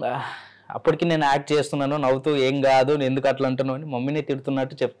అప్పటికి నేను యాక్ట్ చేస్తున్నాను, నవ్వుతూ ఏం కాదు ఎందుకు అట్లా అంటున్నావు అని మమ్మీని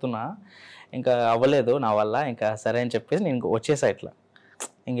తిడుతున్నట్టు చెప్తున్నా. ఇంకా అవ్వలేదు నా వల్ల, ఇంకా సరే అని చెప్పేసి నేను వచ్చేసా, ఇట్లా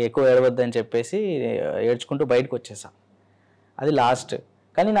ఇంకా ఎక్కువ ఏడవద్దు అని చెప్పేసి ఏడ్చుకుంటూ బయటకు వచ్చేసా. అది లాస్ట్.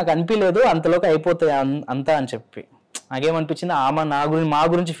 కానీ నాకు అనిపించలేదు అంతలోకి అయిపోతాయి అంతా అని చెప్పి. నాకేమనిపించింది, ఆమె మా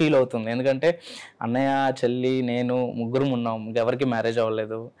గురించి ఫీల్ అవుతుంది. ఎందుకంటే అన్నయ్య చెల్లి నేను ముగ్గురం ఉన్నాం, ఇంకెవరికి మ్యారేజ్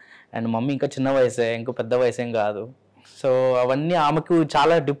అవ్వలేదు, అండ్ మమ్మీ ఇంకా చిన్న వయసే, ఇంకో పెద్ద వయసేం కాదు. సో అవన్నీ ఆమెకు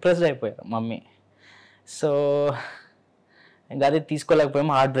చాలా డిప్రెస్డ్ అయిపోయారు మమ్మీ. సో ఇంకా అది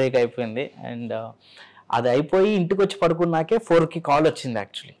తీసుకోలేకపోయాము, హార్ట్ బ్రేక్ అయిపోయింది. అండ్ అది అయిపోయి ఇంటికి వచ్చి పడుకున్నాకే 4కి కాల్ వచ్చింది.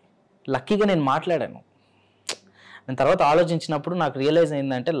 యాక్చువల్లీ లక్కీగా నేను మాట్లాడాను. నేను తర్వాత ఆలోచించినప్పుడు నాకు రియలైజ్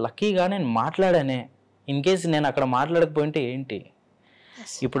అయిందంటే, లక్కీగా నేను మాట్లాడానే. ఇన్ కేస్ నేను అక్కడ మాట్లాడకపోయింటే ఏంటి,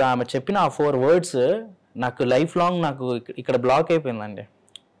 ఇప్పుడు ఆమె చెప్పిన ఆ 4 words నాకు లైఫ్ లాంగ్ నాకు ఇక్కడ బ్లాక్ అయిపోయిందండి.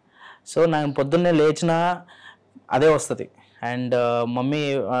 సో నేను పొద్దున్నే లేచినా అదే వస్తుంది. అండ్ మమ్మీ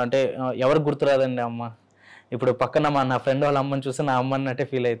అంటే ఎవరికి గుర్తురాదండి అమ్మ. ఇప్పుడు పక్కన నా ఫ్రెండ్ వాళ్ళ అమ్మని చూస్తే నా అమ్మ అన్నట్టే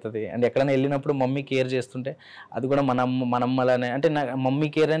ఫీల్ అవుతుంది. అండ్ ఎక్కడైనా వెళ్ళినప్పుడు మమ్మీ కేర్ చేస్తుంటే అది కూడా మన అమ్మలానే, అంటే నా మమ్మీ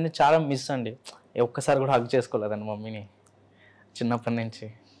కేర్ అనేది చాలా మిస్ అండి. ఒక్కసారి కూడా హగ్ చేసుకోలేదండి మమ్మీని చిన్నప్పటి నుంచి.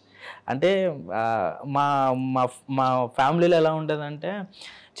 అంటే మా మా మా ఫ్యామిలీలో ఎలా ఉండేదంటే,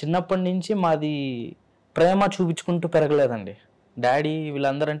 చిన్నప్పటి నుంచి మాది ప్రేమ చూపించుకుంటూ పెరగలేదండి. డాడీ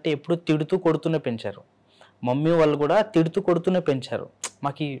వీళ్ళందరంటే ఎప్పుడు తిడుతూ కొడుతూనే పెంచారు. మమ్మీ వాళ్ళు కూడా తిడుతూ కొడుతూనే పెంచారు.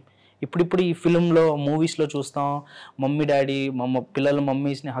 మాకు ఇప్పుడు ఈ ఫిలింలో మూవీస్లో చూస్తాం, మమ్మీ డాడీ పిల్లలు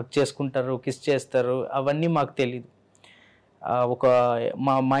మమ్మీస్ని హగ్ చేసుకుంటారు, కిస్ చేస్తారు, అవన్నీ మాకు తెలియదు.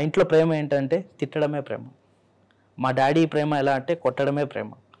 మా ఇంట్లో ప్రేమ ఏంటంటే తిట్టడమే ప్రేమ. మా డాడీ ప్రేమ ఎలా అంటే కొట్టడమే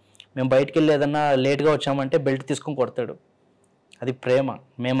ప్రేమ. మేము బయటికి వెళ్ళి ఏదన్నా లేట్గా వచ్చామంటే బెల్ట్ తీసుకొని కొడతాడు, అది ప్రేమ.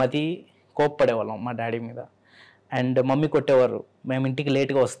 మేము అది కోప్పడేవాళ్ళం మా డాడీ మీద. అండ్ మమ్మీ కొట్టేవారు మేము ఇంటికి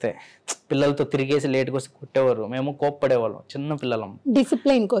లేట్గా వస్తే, పిల్లలతో తిరిగేసి లేట్గా వస్తే కొట్టేవారు, మేము కోప్పడేవాళ్ళం, చిన్న పిల్లలం,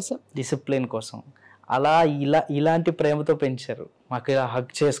 డిసిప్లిన్ కోసం. అలా ఇలాంటి ప్రేమతో పెంచారు. మాకు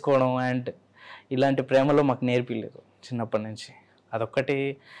హగ్ చేసుకోవడం అండ్ ఇలాంటి ప్రేమలో మాకు నేర్పిలేదు చిన్నప్పటి నుంచి. అదొక్కటి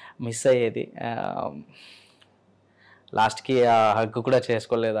మిస్ అయ్యేది. లాస్ట్కి ఆ హగ్ కూడా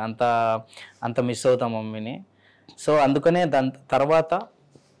చేసుకోలేదు, అంత అంత మిస్ అవుతాం మమ్మీని. సో అందుకనే దాని తర్వాత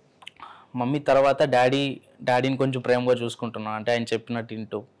మమ్మీ తర్వాత డాడీని కొంచెం ప్రేమగా చూసుకుంటున్నాం. అంటే ఆయన చెప్పినట్టు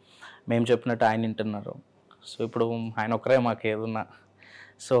వింటూ, మేము చెప్పినట్టు ఆయన వింటున్నారు. సో ఇప్పుడు ఆయన ఒక్కరే మాకు ఏదున్నా.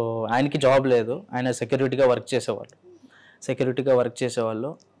 సో ఆయనకి జాబ్ లేదు, ఆయన సెక్యూరిటీగా వర్క్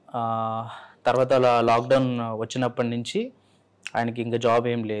చేసేవాళ్ళు. తర్వాత లాక్డౌన్ వచ్చినప్పటి నుంచి ఆయనకి ఇంకా జాబ్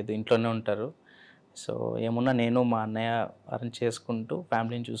ఏం లేదు, ఇంట్లోనే ఉంటారు. సో ఏమున్నా నేను మా అన్నయ్య అరేంజ్ చేసుకుంటూ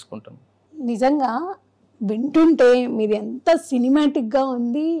ఫ్యామిలీని చూసుకుంటాం. నిజంగా వింటుంటే మీది ఎంత సినిమాటిక్గా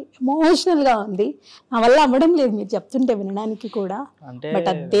ఉంది, ఎమోషనల్గా ఉంది. నా వల్ల అవ్వడం లేదు మీరు చెప్తుంటే వినడానికి కూడా. బట్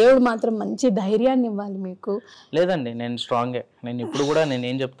ఆ దేవుడు మాత్రం మంచి ధైర్యాన్ని ఇవ్వాలి మీకు. లేదండి, నేను స్ట్రాంగే. నేను ఇప్పుడు కూడా నేను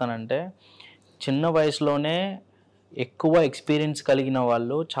ఏం చెప్తానంటే, చిన్న వయసులోనే ఎక్కువ ఎక్స్పీరియన్స్ కలిగిన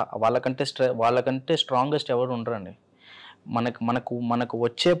వాళ్ళు వాళ్ళకంటే స్ట్రాంగెస్ట్ ఎవరు ఉండరండి. మనకు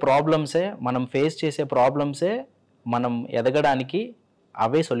వచ్చే ప్రాబ్లమ్సే, మనం ఫేస్ చేసే ప్రాబ్లమ్సే మనం ఎదగడానికి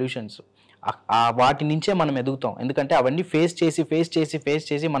అవే సొల్యూషన్స్. వాటి నుంచే మనం ఎదుగుతాం. ఎందుకంటే అవన్నీ ఫేస్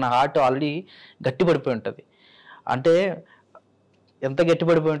చేసి మన హార్ట్ ఆల్రెడీ గట్టిపడిపోయి ఉంటుంది. అంటే ఎంత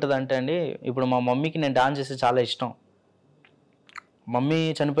గట్టిపడిపోయి ఉంటుంది అంటే అండి, ఇప్పుడు మా మమ్మీకి నేను డాన్స్ చేస్తే చాలా ఇష్టం. మమ్మీ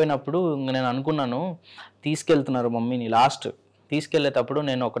చనిపోయినప్పుడు నేను అనుకున్నాను, తీసుకెళ్తున్నారు మమ్మీని. తీసుకెళ్ళేటప్పుడు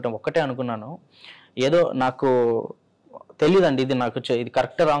నేను ఒక్కటే అనుకున్నాను, ఏదో నాకు తెలియదండి, ఇది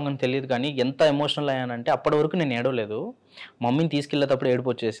కరెక్ట్ రాంగ్ అని తెలియదు, కానీ ఎంత ఎమోషనల్ అయ్యానంటే అప్పటి వరకు నేను ఏడవలేదు. మమ్మీని తీసుకెళ్ళేటప్పుడు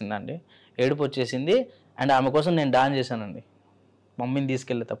ఏడుపు వచ్చేసింది. అండ్ ఆమె కోసం నేను డాన్స్ చేశానండి మమ్మీని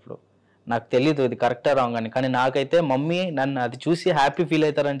తీసుకెళ్ళేటప్పుడు. నాకు తెలీదు ఇది కరెక్టా రాంగ్ అని, కానీ నాకైతే మమ్మీ నన్ను అది చూసి హ్యాపీ ఫీల్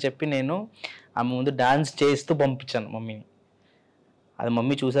అవుతారని చెప్పి నేను ఆమె ముందు డాన్స్ చేస్తూ పంపించాను మమ్మీని. అది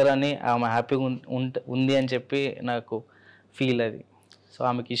మమ్మీ చూసారని ఆమె హ్యాపీగా ఉంది అని చెప్పి నాకు ఫీల్ అది. సో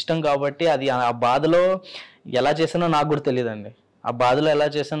ఆమెకి ఇష్టం కాబట్టి అది ఆ బాధలో ఎలా చేసానో నాకు కూడా తెలియదండి. ఆ బాధలో ఎలా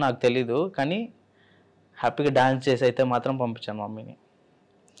చేసానో నాకు తెలీదు, కానీ హ్యాపీగా డాన్స్ చేసి అయితే మాత్రం పంపించాను మమ్మీని.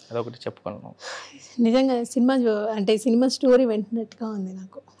 అదొకటి చెప్పుకున్నాను. నిజంగా సినిమా స్టోరీ వింటున్నట్టుగా ఉంది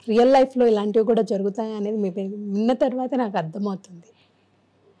నాకు. రియల్ లైఫ్లో ఇలాంటివి కూడా జరుగుతాయి అనేది మీ విన్న తర్వాత నాకు అర్థమవుతుంది.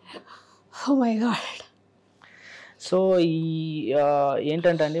 Oh my God. సో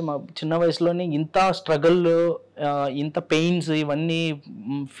ఏంటంటే అండి, మా చిన్న వయసులోనే ఇంత స్ట్రగుల్, ఇంత పెయిన్స్ ఇవన్నీ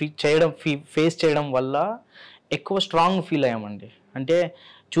ఫేస్ చేయడం వల్ల ఎక్కువ స్ట్రాంగ్ ఫీల్ అయ్యామండి. అంటే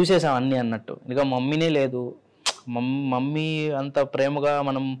చూసేసాం అన్నీ అన్నట్టు. ఇక మమ్మీనే లేదు, మమ్మీ అంత ప్రేమగా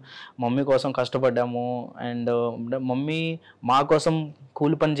మనం మమ్మీ కోసం కష్టపడ్డాము. అండ్ మమ్మీ మా కోసం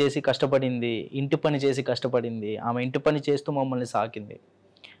కూలి పని చేసి కష్టపడింది, ఇంటి పని చేసి కష్టపడింది. ఆమె ఇంటి పని చేస్తూ మమ్మల్ని సాకింది.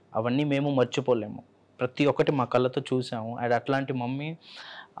 అవన్నీ మేము మర్చిపోలేము, ప్రతి ఒక్కటి మా కళ్ళతో చూసాము. అండ్ అట్లాంటి మమ్మీ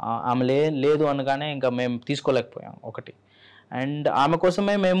ఆమె లేదు అనగానే ఇంకా మేము తీసుకోలేకపోయాం ఒకటి. అండ్ ఆమె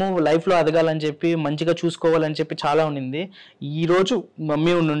కోసమే మేము లైఫ్లో ఎదగాలని చెప్పి, మంచిగా చూసుకోవాలని చెప్పి చాలా ఉండింది. ఈరోజు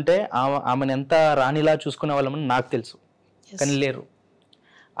మమ్మీ ఉండుంటే ఆమెను ఎంత రాణిలా చూసుకునే వాళ్ళమని నాకు తెలుసు, కానీ లేరు.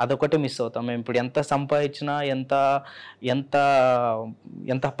 అదొకటి మిస్ అవుతాం మేము. ఇప్పుడు ఎంత సంపాదించినా,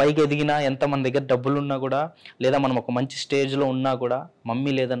 ఎంత పైకి ఎదిగినా, ఎంత మన దగ్గర డబ్బులు ఉన్నా కూడా, లేదా మనం ఒక మంచి స్టేజ్లో ఉన్నా కూడా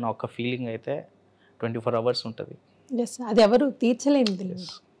మమ్మీ లేదన్న ఒక ఫీలింగ్ అయితే 24 hours ఉంటుంది. అది ఎవరు తీర్చలేనిది,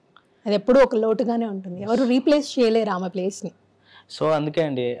 అది ఎప్పుడూ ఒక లోటుగానే ఉంటుంది. ఎవరు రీప్లేస్ చేయలేరు ఆమె ప్లేస్ని. సో అందుకే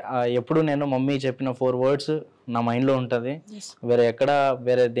అండి, ఎప్పుడు నేను మమ్మీ చెప్పిన 4 words నా మైండ్లో ఉంటుంది.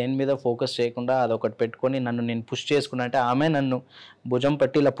 వేరే దేని మీద ఫోకస్ చేయకుండా అదొకటి పెట్టుకొని నన్ను నేను పుష్ చేసుకున్నా అంటే, ఆమె నన్ను భుజం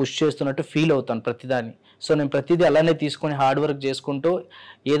పట్టి ఇలా పుష్ చేస్తున్నట్టు ఫీల్ అవుతాను ప్రతిదాన్ని. సో నేను ప్రతిదీ అలానే తీసుకొని హార్డ్ వర్క్ చేసుకుంటూ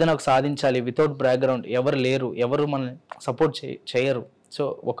ఏదైనా ఒక సాధించాలి. వితౌట్ బ్యాక్గ్రౌండ్ ఎవరు లేరు, ఎవరు మనల్ని సపోర్ట్ చేయరు. సో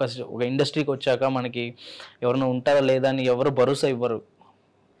ఒక ఇండస్ట్రీకి వచ్చాక మనకి ఎవరైనా ఉంటారా లేదా అని ఎవరు భరోసా ఇవ్వరు.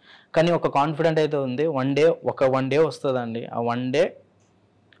 కానీ ఒక కాన్ఫిడెంట్ అయితే ఉంది, వన్ డే వస్తుందండి. ఆ వన్ డే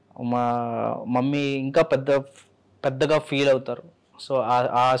మా మమ్మీ ఇంకా పెద్దగా ఫీల్ అవుతారు. సో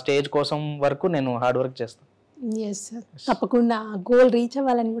ఆ స్టేజ్ కోసం వరకు నేను హార్డ్ వర్క్ చేస్తాను. ఎస్ సార్, తప్పకుండా గోల్ రీచ్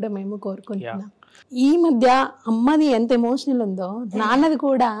అవ్వాలని కూడా మేము కోరుకుంటున్నాం. ఈ మధ్య అమ్మది ఎంత ఎమోషనల్ ఉందో, నాన్నది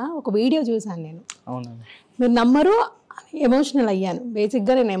కూడా ఒక వీడియో చూసాను నేను. అవునండి, మీరు నమ్మరు, ఎమోషనల్ అయ్యాను.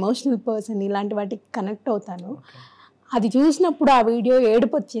 బేసిక్గా నేను ఎమోషనల్ పర్సన్, ఇలాంటి వాటికి కనెక్ట్ అవుతాను. అది చూసినప్పుడు ఆ వీడియో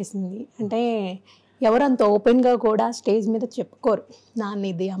ఏడుపు వచ్చేసింది. అంటే ఎవరంత ఓపెన్గా కూడా స్టేజ్ మీద చెప్పుకోరు, నాన్న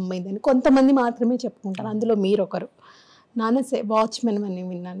ఇది అమ్మ ఇది అని. కొంతమంది మాత్రమే చెప్పుకుంటారు, అందులో మీరు ఒకరు. నాన్న వాచ్మెన్ అని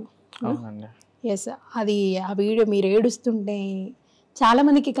విన్నాను. ఎస్, అది ఆ వీడియో మీరు ఏడుస్తుంటే చాలా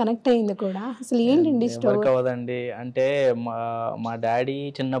మందికి కనెక్ట్ అయింది కూడా. అసలు ఏంటండి స్టోరీ? అవదండి అంటే మా డాడీ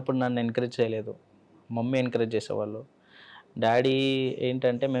చిన్నప్పుడు నన్ను ఎంకరేజ్ చేయలేదు, మమ్మీ ఎంకరేజ్ చేసేవాళ్ళు. డాడీ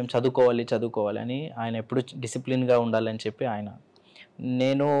ఏంటంటే మేము చదువుకోవాలి అని ఆయన ఎప్పుడు డిసిప్లిన్గా ఉండాలని చెప్పి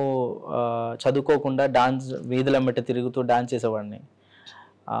నేను చదువుకోకుండా వీధుల మెట్ట తిరుగుతూ డాన్స్ చేసేవాడిని.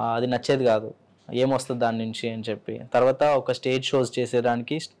 అది నచ్చేది కాదు, ఏమొస్తుంది దాని నుంచి అని చెప్పి. తర్వాత ఒక స్టేజ్ షోస్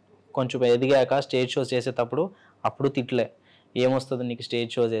చేసేదానికి కొంచెం ఎదిగాక స్టేజ్ షోస్ చేసేటప్పుడు అప్పుడు తిట్లే, ఏమొస్తుంది నీకు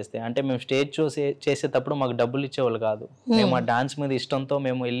స్టేజ్ షో చేస్తే. అంటే మేము స్టేజ్ షో చేసేటప్పుడు మాకు డబ్బులు ఇచ్చేవాళ్ళు కాదు. మేము ఆ డాన్స్ మీద ఇష్టంతో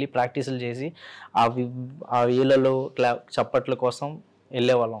మేము వెళ్ళి ప్రాక్టీసులు చేసి ఆ వీళ్ళలో చప్పట్ల కోసం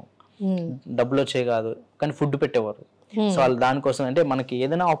వెళ్ళేవాళ్ళం. డబ్బులు వచ్చేవి కాదు, కానీ ఫుడ్ పెట్టేవారు. సో వాళ్ళు దానికోసం అంటే మనకి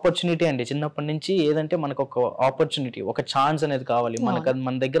ఏదైనా ఆపర్చునిటీ అండి, చిన్నప్పటి నుంచి ఏదంటే మనకు ఒక ఆపర్చునిటీ, ఒక ఛాన్స్ అనేది కావాలి. మనకు అది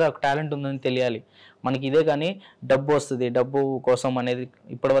మన దగ్గర ఒక టాలెంట్ ఉందని తెలియాలి మనకి. ఇదే కానీ డబ్బు వస్తుంది, డబ్బు కోసం అనేది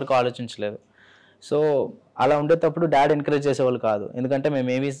ఇప్పటివరకు ఆలోచించలేదు. సో అలా ఉండేటప్పుడు డాడీ ఎంకరేజ్ చేసేవాళ్ళు కాదు, ఎందుకంటే మేము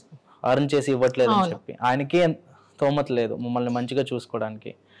ఏమీ అర్న్ చేసి ఇవ్వట్లేదు అని చెప్పి. ఆయనకి తోమట్లేదు మమ్మల్ని మంచిగా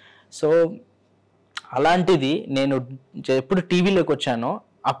చూసుకోవడానికి. సో అలాంటిది నేను ఎప్పుడు టీవీలోకి వచ్చానో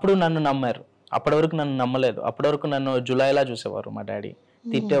అప్పుడు నన్ను నమ్మారు. అప్పటి వరకు నన్ను నమ్మలేదు. అప్పటి వరకు నన్ను జులైలా చూసేవారు మా డాడీ,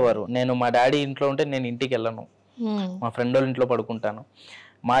 తిట్టేవారు. నేను మా డాడీ ఇంట్లో ఉంటే నేను ఇంటికి వెళ్ళను, మా ఫ్రెండ్ వాళ్ళ ఇంట్లో పడుకుంటాను.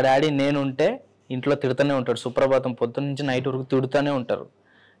 మా డాడీ నేను ఉంటే ఇంట్లో తిడుతూనే ఉంటాడు. సుప్రభాతం పొద్దున్న నుంచి నైట్ వరకు తిడుతూనే ఉంటారు,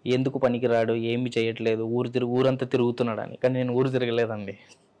 ఎందుకు పనికిరాడు, ఏమి చేయట్లేదు, ఊరంతా తిరుగుతున్నాడు అని. కానీ నేను ఊరు తిరగలేదండి,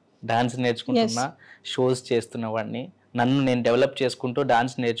 డాన్స్ నేర్చుకుంటున్నా, షోస్ చేస్తున్నవాడిని. నన్ను నేను డెవలప్ చేసుకుంటూ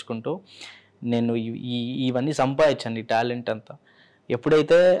డాన్స్ నేర్చుకుంటూ నేను ఇవన్నీ సంపాదించాను, ఈ టాలెంట్ అంతా.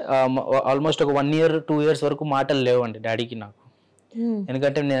 ఎప్పుడైతే ఆల్మోస్ట్ ఒక 1 year 2 years వరకు మాటలు లేవండి డాడీకి నాకు,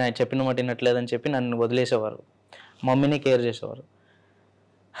 ఎందుకంటే నేను ఆయన చెప్పిన మాట వినట్లేదని చెప్పి నన్ను వదిలేసేవారు, మమ్మీని కేర్ చేసేవారు.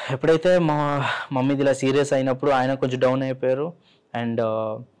 ఎప్పుడైతే మా మమ్మీది ఇలా సీరియస్ అయినప్పుడు ఆయన కొంచెం డౌన్ అయిపోయారు. అండ్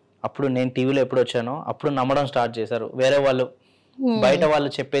అప్పుడు నేను టీవీలో ఎప్పుడు వచ్చానో అప్పుడు నమ్మడం స్టార్ట్ చేశారు. వేరే వాళ్ళు బయట వాళ్ళు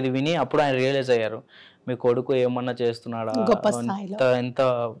చెప్పేది విని అప్పుడు ఆయన రియలైజ్ అయ్యారు, మీ కొడుకు ఏమన్నా చేస్తున్నాడా, ఎంత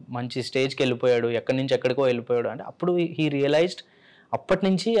మంచి స్టేజ్కి వెళ్ళిపోయాడు, ఎక్కడి నుంచి ఎక్కడికో వెళ్ళిపోయాడు అంటే. అప్పుడు హీ రియలైజ్డ్. అప్పటి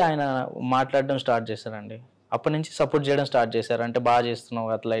నుంచి ఆయన మాట్లాడడం స్టార్ట్ చేశారండి. అప్పటి నుంచి సపోర్ట్ చేయడం స్టార్ట్ చేశారు, అంటే బాగా చేస్తున్నావు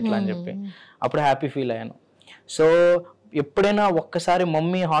అట్లా ఇట్లా అని చెప్పి. అప్పుడు హ్యాపీ ఫీల్ అయ్యాను. సో ఎప్పుడైనా ఒక్కసారి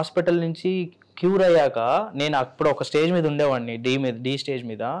మమ్మీ హాస్పిటల్ నుంచి క్యూర్ అయ్యాక నేను అప్పుడు ఒక స్టేజ్ మీద ఉండేవాడిని, ఢీ స్టేజ్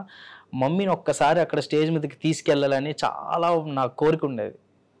మీద. మమ్మీని ఒక్కసారి అక్కడ స్టేజ్ మీదకి తీసుకెళ్ళాలని చాలా నా కోరిక ఉండేది,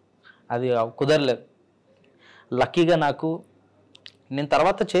 అది కుదరలేదు. లక్కీగా నేను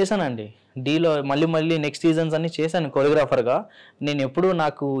తర్వాత చేశానండి డీలో, మళ్ళీ నెక్స్ట్ సీజన్స్ అన్ని చేశాను కొరియోగ్రాఫర్గా. నేను ఎప్పుడు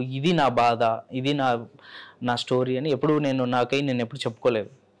నాకు ఇది నా బాధ, ఇది నా స్టోరీ అని ఎప్పుడు నేను ఎప్పుడు చెప్పుకోలేదు.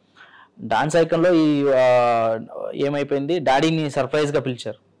 డాన్స్ ఐకాన్లో ఏమైపోయింది, డాడీని సర్ప్రైజ్గా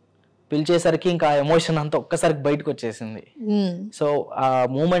పిలిచేసరికి ఇంకా ఆ ఎమోషన్ అంతా ఒక్కసారికి బయటకు వచ్చేసింది. సో ఆ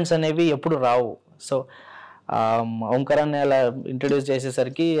మూమెంట్స్ అనేవి ఎప్పుడు రావు. సో ఓంకారాన్ని అలా ఇంట్రడ్యూస్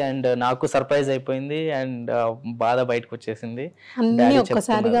చేసేసరికి అండ్ నాకు సర్ప్రైజ్ అయిపోయింది అండ్ బాధ బయటకు వచ్చేసింది.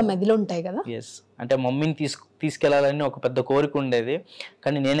 ఎస్, అంటే మమ్మీని తీసుకెళ్లాలని ఒక పెద్ద కోరిక ఉండేది.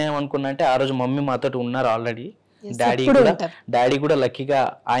 కానీ నేనేమనుకున్నా అంటే ఆ రోజు మమ్మీ మాతో ఉన్నారు ఆల్రెడీ, డాడీ కూడా లక్కీగా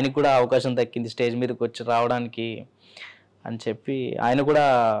ఆయనకు కూడా అవకాశం దక్కింది స్టేజ్ మీదకి వచ్చి రావడానికి అని చెప్పి. ఆయన కూడా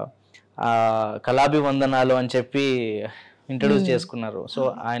కళాభివందనాలు అని చెప్పి ఇంట్రడ్యూస్ చేసుకున్నారు. సో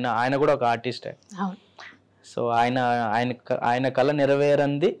ఆయన కూడా ఒక ఆర్టిస్టే. సో ఆయన కళ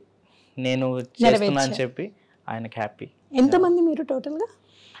నెరవేరంది నేను చేస్తున్నా అని చెప్పి ఆయనకి హ్యాపీ. ఎంతమంది మీరు టోటల్ గా?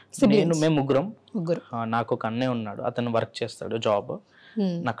 మేము ముగ్గురం. నాకు ఒక అన్నయ్య ఉన్నాడు, అతను వర్క్ చేస్తాడు జాబ్.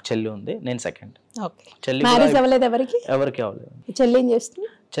 నాకు చెల్లి ఉంది, నేను సెకండ్. చెల్లి ఎవరికి అవ్వలేదు. చెల్లి ఏం చేస్తుంది?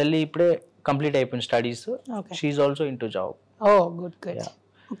 చెల్లి ఇప్పుడే కంప్లీట్ అయిపోయింది studies. She is also into job.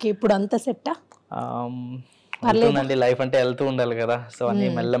 Okay, ఇప్పుడు అంతా సెట్టా? పర్లేదండి, లైఫ్ అంటే వెళ్తూ ఉండాలి కదా. సో అన్ని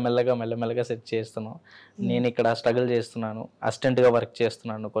మెల్లమెల్లగా సెట్ చేస్తున్నాను. నేను ఇక్కడ స్ట్రగుల్ చేస్తున్నాను, అసిస్టెంట్గా వర్క్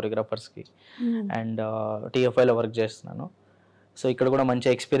చేస్తున్నాను కొరియోగ్రాఫర్స్కి అండ్ TFIలో వర్క్ చేస్తున్నాను. సో ఇక్కడ కూడా మంచి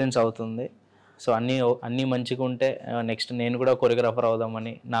ఎక్స్పీరియన్స్ అవుతుంది. సో అన్నీ మంచిగా ఉంటే నెక్స్ట్ నేను కూడా కొరియోగ్రాఫర్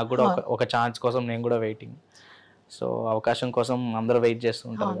అవుదామని, నాకు కూడా ఒక ఛాన్స్ కోసం నేను కూడా వెయిటింగ్. సో అవకాశం కోసం అందరూ వెయిట్ చేస్తూ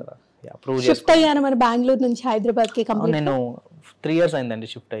ఉంటారు కదా. షిఫ్ట్ అయ్యాను మరి బెంగళూరు నుంచి హైదరాబాద్ కి. నేను 3 years అయిందండి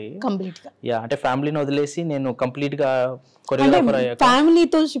షిఫ్ట్ అయ్యి కంప్లీట్ గా. అంటే ఫ్యామిలీని వదిలేసి నేను కంప్లీట్ గా కొరియోగ్రాఫర్ అయ్యాక.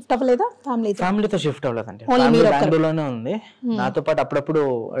 ఫ్యామిలీతో షిఫ్ట్ అవ్వలేదా? ఫ్యామిలీతో షిఫ్ట్ అవ్వలేదండి, బెంగళూరులోనే ఉంది. నాతో పాటు అప్పుడప్పుడు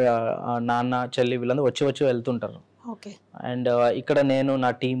నాన్న చెల్లి వీళ్ళందరూ వచ్చి వెళ్తుంటారు. అండ్ ఇక్కడ నేను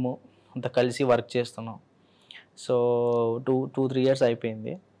నా టీము అంతా కలిసి వర్క్ చేస్తున్నాం. సో 2-3 years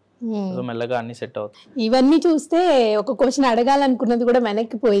అయిపోయింది. సో మెల్లగా అన్ని సెట్ అవుతుంది. ఇవన్నీ చూస్తే ఒక క్వశ్చన్ అడగాలనుకున్నది కూడా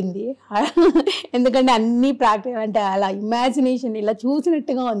వెనక్కిపోయింది. ఎందుకంటే అన్ని ప్రాక్టికల్, అంటే అలా ఇమాజినేషన్ ఇలా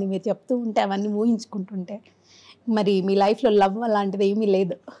చూసినట్టుగా ఉంది మీరు చెప్తూ ఉంటే, అవన్నీ ఊహించుకుంటుంటే. మరి మీ లైఫ్లో లవ్ అలాంటిది ఏమీ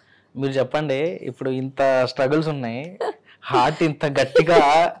లేదు? మీరు చెప్పండి, ఇప్పుడు ఇంత స్ట్రగుల్స్ ఉన్నాయి, హార్ట్ ఇంత గట్టిగా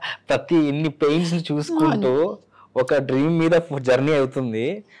ప్రతి ఇన్ని పెయిన్స్ ని చూసుకుంటూ ఒక డ్రీమ్ మీద జర్నీ అవుతుంది.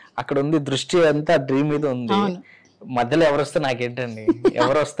 అక్కడ ఉంది దృష్టి అంతా డ్రీమ్ మీద ఉంది. మధ్యలో ఎవరు వస్తారు నాకేంటండి,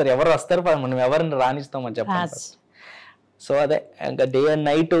 ఎవరు వస్తారు మనం ఎవరిని రాణిస్తామని చెప్పండి. సో అదే ఇంకా డే అండ్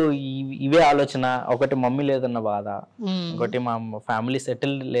నైట్ ఇవే ఆలోచన. ఒకటి మమ్మీ లేదన్న బాధ, ఒకటి మా ఫ్యామిలీ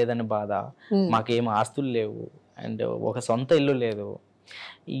సెటిల్ లేదని బాధ, మాకేం ఆస్తులు లేవు అండ్ ఒక సొంత ఇల్లు లేదు.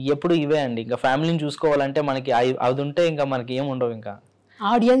 ఎప్పుడు ఇవే అండి. ఇంకా ఫ్యామిలీని చూసుకోవాలంటే మనకి అది ఉంటే ఇంకా మనకి ఏం ఉండవు, ఇంకా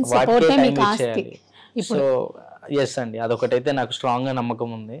ఆడియన్స్ వాటికే సపోర్టే టైం మీకు ఆస్తి ఇచ్చేయాలి. ఇప్పుడు. సో ఎస్ అండి, అదొకటైతే నాకు స్ట్రాంగ్గా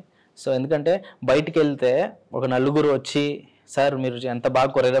నమ్మకం ఉంది. సో ఎందుకంటే బయటికి వెళ్తే ఒక నలుగురు వచ్చి సార్ మీరు ఎంత బాగా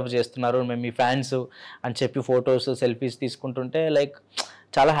కొరియోగ్రాఫ్ చేస్తున్నారు, మేము మీ ఫ్యాన్స్ అని చెప్పి ఫొటోస్ సెల్ఫీస్ తీసుకుంటుంటే లైక్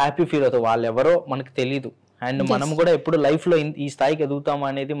చాలా హ్యాపీ ఫీల్ అవుతుంది. వాళ్ళు ఎవరో మనకు తెలీదు, అండ్ మనం కూడా ఎప్పుడు లైఫ్లో ఈ స్థాయికి ఎదుగుతాము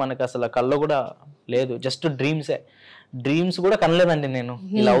అనేది మనకు అసలు కల్లో కూడా లేదు. జస్ట్ డ్రీమ్స్ కూడా కనలేదండి. నేను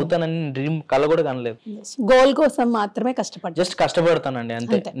ఇలా అవుతానని డ్రీమ్ కళ్ళ కూడా కనలేదు. గోల్ కోసం మాత్రమే కష్టపడ్డా, జస్ట్ కష్టపడతానండి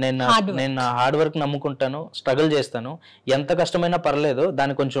అంతే. నేను నా హార్డ్ వర్క్ నమ్ముకుంటాను, స్ట్రగుల్ చేస్తాను. ఎంత కష్టమైనా పర్లేదు,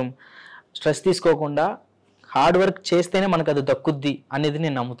 దాన్ని కొంచెం స్ట్రెస్ తీసుకోకుండా హార్డ్ వర్క్ చేస్తేనే మనకు అది దక్కుద్ది అనేది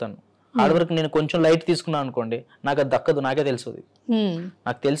నేను నమ్ముతాను. హార్డ్ వర్క్ నేను కొంచెం లైట్ తీసుకున్నాను అనుకోండి, నాకు అది దక్కదు, నాకే తెలుస్తుంది.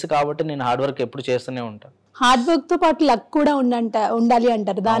 నాకు తెలుసు కాబట్టి నేను హార్డ్ వర్క్ ఎప్పుడు చేస్తూనే ఉంటాను. హార్డ్ వర్క్ తో పాటు లక్ కూడా ఉండాలి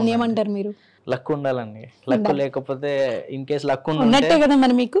అంటారు, దాన్ని ఏమంటారు మీరు? లక్ ఉండాలండి. లక్ లేకపోతే ఇన్ కేస్ లక్ ఉన్నట్టే కదా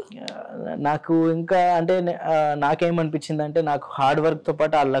మరి మీకు. నాకు ఇంకా అంటే నాకేమనిపించింది అంటే నాకు హార్డ్ వర్క్ తో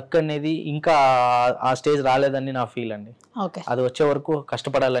పాటు ఆ లక్ అనేది ఇంకా ఆ స్టేజ్ రాలేదని నా ఫీల్ అండి. అది వచ్చే వరకు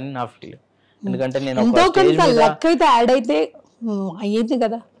కష్టపడాలని నా ఫీల్. ఎందుకంటే నేను లక్ అయితే యాడ్ అయితే అయ్యేది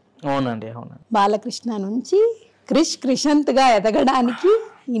కదా. అవునండి. బాలకృష్ణ నుంచి క్రిషాంత్ గా ఎదగడానికి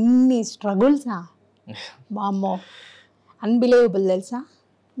ఇన్ని స్ట్రగుల్స్, వామ్మో అన్బిలీవబుల్ తెలుసా.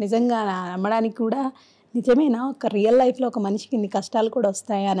 నిజంగా నమ్మడానికి కూడా నిజమేనా, ఒక రియల్ లైఫ్లో ఒక మనిషికి ఇన్ని కష్టాలు కూడా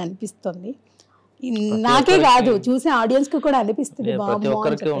వస్తాయా అని అనిపిస్తుంది. నాకే కాదు, చూసే ఆడియన్స్ కి కూడా అనిపిస్తుంది. ప్రతి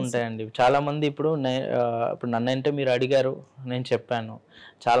ఒక్కరికి ఉంటాయండి. చాలా మంది ఇప్పుడు నన్ను అంటే మీరు అడిగారు, నేను చెప్పాను.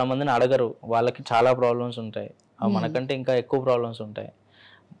 చాలా మందిని అడగరు, వాళ్ళకి చాలా ప్రాబ్లమ్స్ ఉంటాయి, మనకంటే ఇంకా ఎక్కువ ప్రాబ్లమ్స్ ఉంటాయి.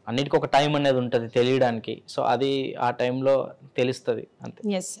 అన్నిటికీ ఒక టైం అనేది ఉంటుంది తెలియడానికి. సో అది ఆ టైంలో తెలుస్తుంది అంతే.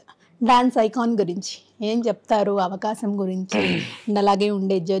 ఎస్, డాన్స్ ఐకాన్ గురించి ఏం చెప్తారు, అవకాశం గురించి, అండ్ అలాగే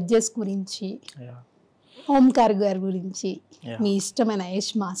ఉండే జడ్జెస్ గురించి, ఓంకార్ గారి గురించి, మీ ఇష్టమైన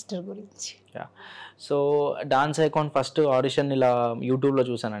యష్ మాస్టర్ గురించి? So dance icon first audition ఇలా యూట్యూబ్లో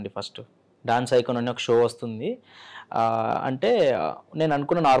చూసానండి. ఫస్ట్ డాన్స్ ఐకాన్ అనే ఒక షో వస్తుంది అంటే నేను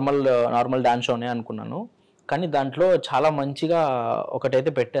అనుకున్న నార్మల్ డాన్స్ షోనే అనుకున్నాను. కానీ దాంట్లో చాలా మంచిగా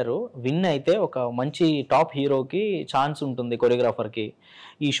ఒకటైతే పెట్టారు, విన్ అయితే ఒక మంచి టాప్ హీరోకి ఛాన్స్ ఉంటుంది, కొరియోగ్రాఫర్కి.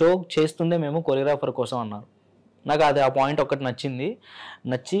 ఈ షో చేస్తుందే మేము కొరియోగ్రాఫర్ కోసం అన్నారు. నాకు అది ఆ పాయింట్ ఒకటి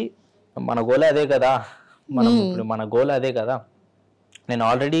నచ్చి మన గోల్ అదే కదా, మన గోల్ అదే కదా. నేను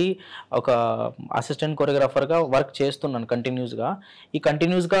ఆల్రెడీ ఒక అసిస్టెంట్ కొరియోగ్రాఫర్గా వర్క్ చేస్తున్నాను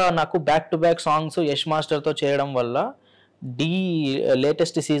కంటిన్యూస్గా. నాకు back to back songs Yash మాస్టర్తో చేయడం వల్ల డీ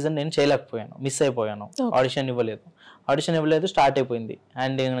లేటెస్ట్ సీజన్ నేను చేయలేకపోయాను, మిస్ అయిపోయాను. ఆడిషన్ ఇవ్వలేదు, స్టార్ట్ అయిపోయింది.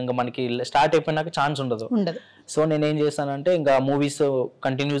 అండ్ ఇంకా మనకి స్టార్ట్ అయిపోయినాక ఛాన్స్ ఉండదు. సో నేనేం చేస్తానంటే ఇంకా మూవీస్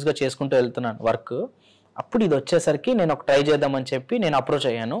కంటిన్యూస్గా చేసుకుంటూ వెళ్తున్నాను వర్క్. అప్పుడు ఇది వచ్చేసరికి నేను ఒక ట్రై చేద్దామని చెప్పి నేను అప్రోచ్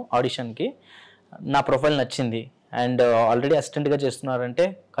అయ్యాను ఆడిషన్కి. నా ప్రొఫైల్ నచ్చింది, అండ్ ఆల్రెడీ అసిస్టెంట్గా చేస్తున్నారంటే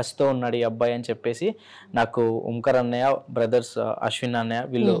కసితో ఉన్నాడు ఈ అబ్బాయి అని చెప్పేసి నాకు ఓంకార్ అన్నయ్య, బ్రదర్స్ అశ్విన్ అన్నయ్య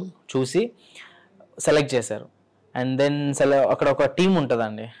వీళ్ళు చూసి సెలెక్ట్ చేశారు. అండ్ దెన్ అక్కడ ఒక టీం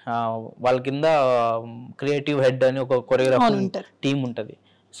ఉంటుందండి, వాళ్ళ కింద క్రియేటివ్ హెడ్ అని ఒక కొరియోగ్రాఫర్ టీం ఉంటుంది.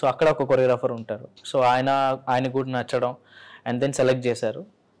 సో అక్కడ ఒక కొరియోగ్రాఫర్ ఉంటారు. సో ఆయన కూడా నచ్చడం, అండ్ దెన్ సెలెక్ట్ చేశారు.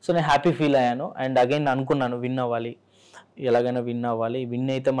 సో నేను హ్యాపీ ఫీల్ అయ్యాను. అండ్ అగైన్ అనుకున్నాను ఎలాగైనా విన్ అవ్వాలి, విన్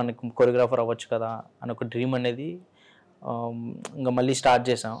అయితే మనకు కొరియోగ్రాఫర్ అవ్వచ్చు కదా అని ఒక డ్రీమ్ అనేది. ఇంకా మళ్ళీ స్టార్ట్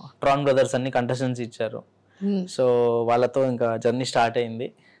చేసాం. ట్రాన్ బ్రదర్స్ అన్ని కంటెస్టెంట్స్ ఇచ్చారు. సో వాళ్ళతో ఇంకా జర్నీ స్టార్ట్ అయింది,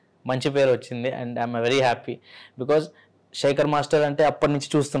 మంచి పేరు వచ్చింది. And I'm very happy because Shekhar master అంటే అప్పటి నుంచి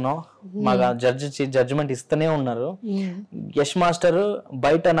చూస్తున్నాం, మాకు జడ్జిమెంట్ ఇస్తూనే ఉన్నారు. యష్ మాస్టర్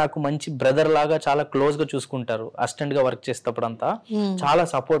బయట నాకు మంచి బ్రదర్ లాగా చాలా క్లోజ్ గా చూసుకుంటారు. అసిస్టెంట్ గా వర్క్ చేసేటప్పుడు అంతా చాలా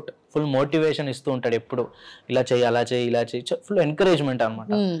సపోర్ట్, ఫుల్ మోటివేషన్ ఇస్తూ ఉంటాడు. ఎప్పుడు ఇలా చేయి, అలా చేయి, ఇలా చేయి, ఫుల్ ఎంకరేజ్మెంట్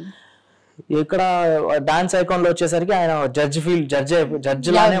అనమాట. ఇక్కడ డాన్స్ ఐకాన్ లో వచ్చేసరికి ఆయన జడ్జ్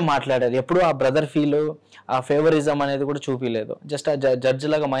లానే మాట్లాడారు. ఎప్పుడు ఆ బ్రదర్ ఫీల్, ఆ ఫేవరిజం అనేది కూడా చూపిలేదు. జస్ట్ ఆ జడ్జ్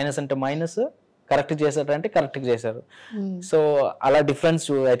లాగా మైనస్ అంటే మైనస్, కరెక్ట్ చేశారంటే కరెక్ట్ చేశారు. సో అలా డిఫరెన్స్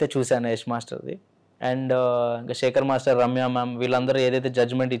అయితే చూశాను యష్ మాస్టర్ది. అండ్ ఇంకా శేఖర్ మాస్టర్, రమ్య మ్యామ్ వీళ్ళందరూ ఏదైతే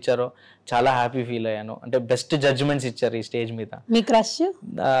జడ్జ్మెంట్ ఇచ్చారో చాలా హ్యాపీ ఫీల్ అయ్యాను. అంటే బెస్ట్ జడ్జ్మెంట్స్ ఇచ్చారు ఈ స్టేజ్ మీద. మీ crush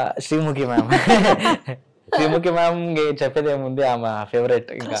Sreemukhi ma'am. Sreemukhi ma'am చెప్పేది ఏముంది, ఆమె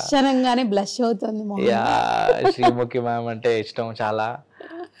ఫేవరెట్. ఇంకా బ్లష్ అవుతుంది. శ్రీముఖి మ్యామ్ అంటే ఇష్టం చాలా.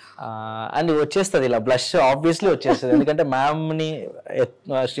 అండ్ వచ్చేస్తుంది ఇలా బ్లష్ ఆబ్వియస్లీ వచ్చేస్తుంది, ఎందుకంటే మ్యామ్ ని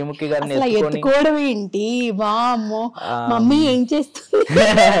శ్రీముఖి గారిని ఎత్తుకోవడం ఏంటి, మమ్మీ ఏం చేస్తుంది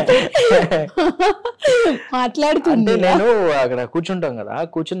మాట్లాడుతుంటే నేను అక్కడ కూర్చుంటాం కదా,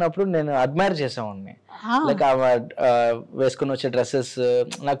 కూర్చున్నప్పుడు నేను అడ్మైర్ చేసావాడిని. లైక్ ఆమె వేసుకుని వచ్చే డ్రెస్సెస్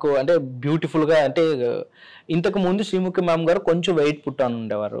నాకు అంటే బ్యూటిఫుల్ గా, అంటే ఇంతకు ముందు శ్రీముఖి మ్యామ్ గారు కొంచెం వెయిట్ పుట్టాను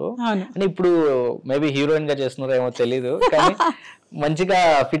ఉండేవారు, అంటే ఇప్పుడు మేబీ హీరోయిన్ గా చేస్తున్నారో ఏమో తెలీదు, కానీ మంచిగా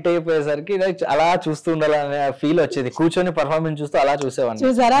ఫిట్ అయిపోయేసరికి అలా చూస్తూ ఉండాలనే ఫీల్ వచ్చేది. కూర్చొని పర్ఫార్మెన్స్ చూస్తూ అలా చూసేవాడిని.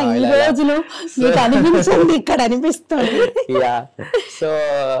 చూసారా ఈ రోజులు ఇక్కడ అనిపిస్తుంది. యా, సో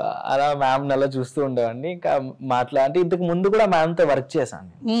అలా మ్యామ్ అలా చూస్తూ ఉండేవాడిని. ఇంకా అంటే ఇంతకు ముందు కూడా మ్యామ్ తో వర్క్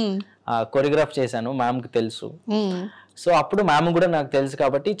చేశాను, కొరియోగ్రాఫ్ చేశాను, మ్యామ్ కి తెలుసు. సో అప్పుడు మ్యామ్ కూడా నాకు తెలుసు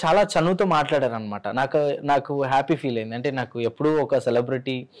కాబట్టి చాలా చనువుతో మాట్లాడారు అనమాట. నాకు హ్యాపీ ఫీల్ అయింది. అంటే నాకు ఎప్పుడూ ఒక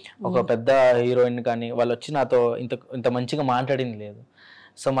సెలబ్రిటీ, ఒక పెద్ద హీరోయిన్ కానీ వాళ్ళు వచ్చి నాతో ఇంత మంచిగా మాట్లాడింది లేదు.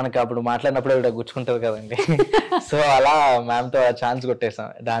 సో మనకి అప్పుడు మాట్లాడినప్పుడు ఇక్కడ గుచ్చుకుంటది కదండి. సో అలా మ్యామ్ తో ఛాన్స్ కొట్టేసాం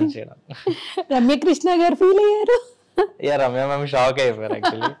డాన్స్ చేయడం. రమ్యకృష్ణ గారు ఫీల్ అయ్యారు? యా, రమ్య మ్యామ్ షాక్ అయిపోయారు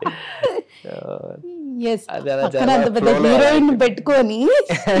యాక్చువల్లీ. పెట్టుకొని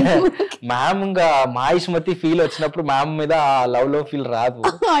మ్యామ్ ఇంకా మాయిష్మతి ఫీల్ వచ్చినప్పుడు మ్యామ్ మీద లవ్ లో ఫీల్ రాదు,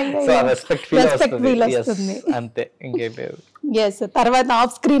 సో రెస్పెక్ట్ ఫీల్ వస్తుంది అంతే, ఇంకేం లేదు. తర్వాత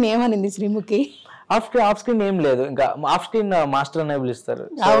off screen ఏమనింది Sreemukhi? Off screen ఏం లేదు, ఇంకా ఆఫ్ స్క్రీన్ మాస్టర్ అనే పిలుస్తారు,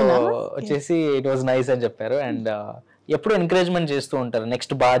 వచ్చేసి ఇట్ వాజ్ నైస్ అని చెప్పారు. అండ్ ఎప్పుడు ఎంకరేజ్మెంట్ చేస్తూ ఉంటారు,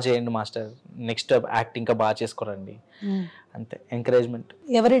 నెక్స్ట్ బాగా చేయండి మాస్టర్, నెక్స్ట్ యాక్ట్ ఇంకా బాగా చేసుకోరండి, అంతే ఎంకరేజ్మెంట్.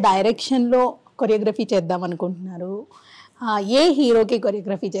 ఎవరి డైరెక్షన్ లో కొరియోగ్రఫీ చేద్దాం అనుకుంటున్నారు? ఏ హీరోకి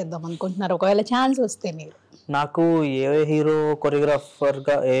కొరియోగ్రఫీ చేద్దాం అనుకుంటున్నారు ఒకవేళ ఛాన్స్ వస్తే మీరు? నాకు ఏ హీరోకి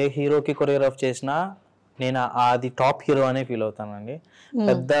కొరియోగ్రాఫ్ చేసినా నేను అది టాప్ హీరో అనే ఫీల్ అవుతానండి.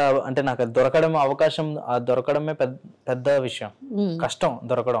 పెద్ద అంటే నాకు అవకాశం దొరకడమే పెద్ద విషయం, కష్టం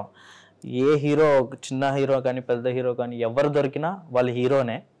దొరకడం. ఏ హీరో, చిన్న హీరో కానీ పెద్ద హీరో కానీ ఎవరు దొరికినా వాళ్ళు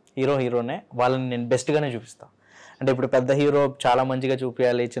హీరోనే, వాళ్ళని నేను బెస్ట్ గానే చూపిస్తా. అంటే ఇప్పుడు పెద్ద హీరో చాలా మంచిగా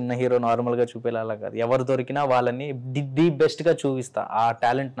చూపించాలి, చిన్న హీరో నార్మల్ గా చూపించాలి, అలా కాదు. ఎవరు దొరికినా వాళ్ళని ది బెస్ట్ గా చూపిస్తా. ఆ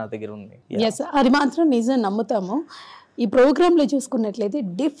టాలెంట్ నా దగ్గర ఉంది. అది మాత్రం నిజం, నమ్ముతాము. ఈ ప్రోగ్రామ్ లో చూసుకున్నట్లయితే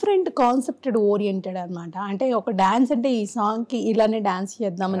డిఫరెంట్ కాన్సెప్టెడ్ ఓరియంటెడ్ అనమాట. అంటే ఒక డాన్స్ అంటే ఈ సాంగ్ కి ఇలానే డాన్స్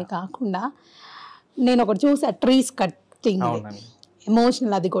చేద్దామని కాకుండా, నేను ఒకటి చూసా, ట్రీస్ కట్టింగ్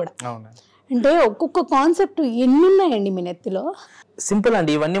ఎమోషనల్, అది కూడా. అంటే ఒక్కొక్క కాన్సెప్ట్ ఎన్ని ఉన్నాయండి మీ నెత్తిలో? సింపుల్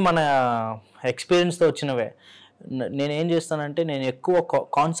అండి, ఇవన్నీ మన ఎక్స్పీరియన్స్ తో వచ్చినవే. నేనేం చేస్తానంటే నేను ఎక్కువ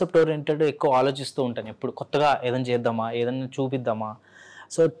కాన్సెప్ట్ ఓరియంటెడ్ ఎక్కువ ఆలోచిస్తూ ఉంటాను. ఎప్పుడు కొత్తగా ఏదైనా చేద్దామా, ఏదైనా చూపిద్దామా.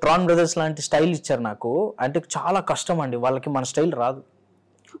 సో ట్రాన్ బ్రదర్స్ లాంటి స్టైల్ ఇచ్చారు నాకు, అంటే చాలా కష్టం అండి. వాళ్ళకి మన స్టైల్ రాదు,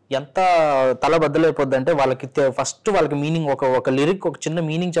 ఎంత తల బద్దలైపోద్ది అంటే వాళ్ళకి ఫస్ట్ మీనింగ్ ఒక లిరిక్, ఒక చిన్న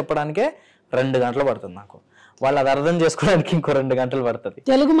మీనింగ్ చెప్పడానికే 2 గంటలు పడుతుంది నాకు. వాళ్ళు అది అర్థం చేసుకోవడానికి ఇంకో 2 గంటలు పడుతుంది.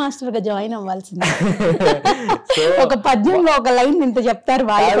 తెలుగు మాస్టర్ గా జాయిన్ అవ్వాల్సింది. ఒక పద్యంలో ఒక లైన్ ఇంత చెప్తారు,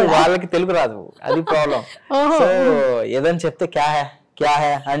 వాళ్ళకి తెలుగు రాదు, అది ప్రాబ్లం. సో ఏదని చెప్తే క్యా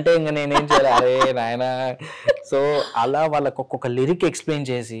హే అంటే ఇంకా నేనేం చేయాలి, అరే నాయన. సో అలా వాళ్ళకి ఒక్కొక్క లిరిక్ ఎక్స్ప్లెయిన్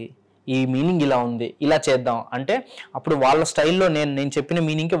చేసి ఈ మీనింగ్ ఇలా ఉంది, ఇలా చేద్దాం అంటే అప్పుడు వాళ్ళ స్టైల్లో నేను చెప్పిన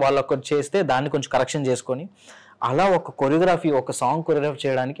మీనింగ్కి వాళ్ళొక చేస్తే దాన్ని కొంచెం కరెక్షన్ చేసుకొని అలా ఒక కొరియోగ్రఫీ, ఒక సాంగ్ కొరియోగ్రఫీ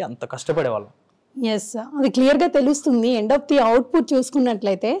చేయడానికి అంత కష్టపడేవాళ్ళం. ఎస్, అది క్లియర్గా తెలుస్తుంది. ఎండ్ ఆఫ్ ది అవుట్పుట్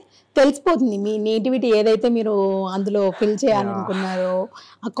చూసుకున్నట్లయితే తెలిసిపోతుంది మీ నేటివిటీ ఏదైతే మీరు అందులో ఫిల్ చేయాలనుకున్నారో,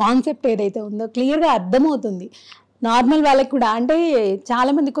 ఆ కాన్సెప్ట్ ఏదైతే ఉందో క్లియర్గా అర్థమవుతుంది. నార్మల్ వాళ్ళకి కూడా, అంటే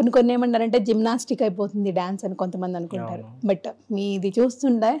చాలా మంది కొన్ని ఏమంటారంటే జిమ్నాస్టిక్ అయిపోతుంది డాన్స్ అని కొంతమంది అనుకుంటారు. బట్ మీది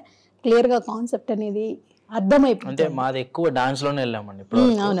చూస్తుంటే క్లియర్గా కాన్సెప్ట్ అనేది అర్థమైపోయింది. అంటే మాది ఎక్కువ డాన్స్ లోనే వెళ్ళామండి ఇప్పుడు.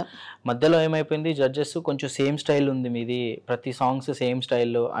 మధ్యలో ఏమైపోయింది, జడ్జెస్ కొంచెం సేమ్ స్టైల్ ఉంది మీది, ప్రతి సాంగ్స్ సేమ్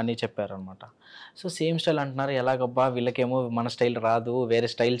స్టైల్ అని చెప్పారు అనమాట. సో సేమ్ స్టైల్ అంటున్నారు, ఎలాగబ్బా వీళ్ళకేమో మన స్టైల్ రాదు, వేరే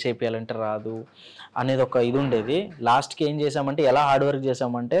స్టైల్ చేయాలంటే రాదు అనేది ఒక ఇది ఉండేది. లాస్ట్కి ఏం చేసామంటే, ఎలా హార్డ్ వర్క్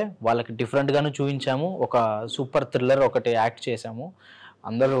చేసామంటే వాళ్ళకి డిఫరెంట్గాను చూపించాము, ఒక సూపర్ థ్రిల్లర్ ఒకటి యాక్ట్ చేసాము.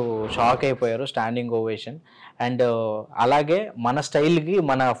 అందరూ షాక్ అయిపోయారు, స్టాండింగ్ ఓవేషన్. అండ్ అలాగే మన స్టైల్కి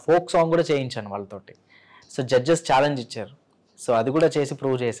మన ఫోక్ సాంగ్ కూడా చేయించాను వాళ్ళతోటి. సో జడ్జెస్ ఛాలెంజ్ ఇచ్చారు, సో అది కూడా చేసి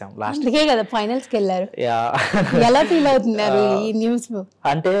ప్రూవ్ చేసాం. లాస్ట్ కదా ఫైనల్స్ కి వెళ్ళారు. ఎలా ఫీల్ అవుతున్నారు ఈ న్యూస్?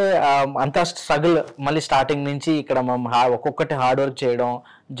 అంటే అంత స్ట్రగుల్, మళ్ళీ స్టార్టింగ్ నుంచి ఇక్కడ ఒక్కొక్కటి హార్డ్ వర్క్ చేయడం,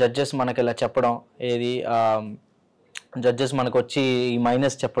 జడ్జెస్ మనకి ఇలా చెప్పడం, ఏది జడ్జెస్ మనకు వచ్చి ఈ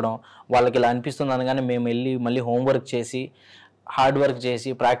మైనస్ చెప్పడం, వాళ్ళకి ఇలా అనిపిస్తుంది అనగానే మేము వెళ్ళి మళ్ళీ హోంవర్క్ చేసి, హార్డ్ వర్క్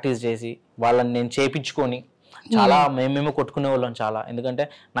చేసి, ప్రాక్టీస్ చేసి వాళ్ళని నేను చేపించుకొని చాలా మేమేమో కొట్టుకునే వాళ్ళం చాలా. ఎందుకంటే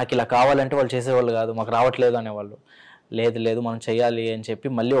నాకు ఇలా కావాలంటే వాళ్ళు చేసేవాళ్ళు కాదు, మాకు రావట్లేదు అనేవాళ్ళు. లేదు మనం చెయ్యాలి అని చెప్పి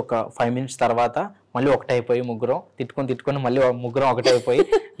మళ్ళీ ఒక 5 minutes తర్వాత మళ్ళీ ఒకటైపోయి ముగ్గురం తిట్టుకొని మళ్ళీ ముగ్గురం ఒకటైపోయి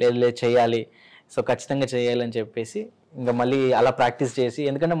లేదు చెయ్యాలి, సో ఖచ్చితంగా చేయాలి అని చెప్పేసి ఇంకా మళ్ళీ అలా ప్రాక్టీస్ చేసి,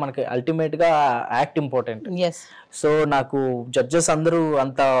 ఎందుకంటే మనకి అల్టిమేట్గా యాక్ట్ ఇంపార్టెంట్. సో నాకు జడ్జెస్ అందరూ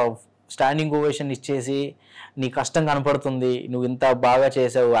అంత స్టాండింగ్ ఓవేషన్ ఇచ్చేసి, నీ కష్టం కనపడుతుంది, నువ్వు ఇంత బాగా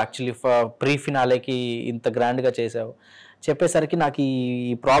చేసావు, యాక్చువల్లీ ప్రీ ఫినాలేకి ఇంత గ్రాండ్గా చేసావు, చెప్పేసరికి నాకు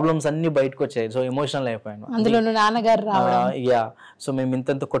ఈ ప్రాబ్లమ్స్ అన్ని బయటకు వచ్చాయి. సో ఎమోషనల్ అయిపోయాను. అందులో నాన్నగారు రావడం. యా, సో మేము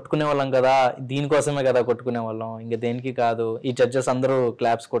ఇంత కొట్టుకునే వాళ్ళం కదా, దీనికోసమే కదా కొట్టుకునే వాళ్ళం, ఇంకా దేనికి కాదు, ఈ జడ్జెస్ అందరూ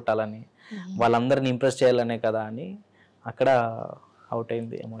క్లాప్స్ కొట్టాలని, వాళ్ళందరిని ఇంప్రెస్ చేయాలనే కదా అని అక్కడ అవుట్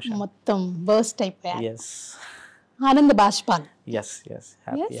అయింది ఎమోషన్. మొత్తం బర్స్ట్ అయిపోయాయి. ఎస్, ఆనంద బాష్పాలు. Yes yes,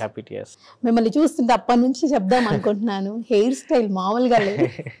 happy tears. మిమ్మల్ని చూస్తుంటే అప్పటి నుంచి చెప్దాం అనుకుంటున్నాను, హెయిర్ స్టైల్ మామూలుగా లేదు.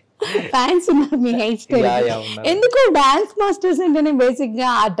 ఫ్యాన్స్ ఉన్నారు మీ హెయిర్ స్టైల్. ఎందుకు డాన్స్ మాస్టర్స్ అంటేనే బేసిక్ గా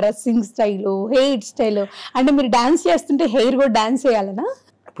ఆ డ్రెస్సింగ్ స్టైల్, హెయిర్ స్టైల్, అంటే మీరు డాన్స్ చేస్తుంటే హెయిర్ కూడా డాన్స్ చేయాలనా?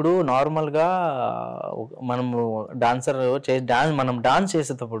 ఇప్పుడు నార్మల్గా మనము మనం డాన్స్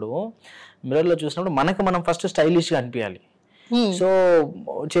చేసేటప్పుడు మిర్రర్లో చూసినప్పుడు మనం ఫస్ట్ స్టైలిష్గా అనిపించాలి. సో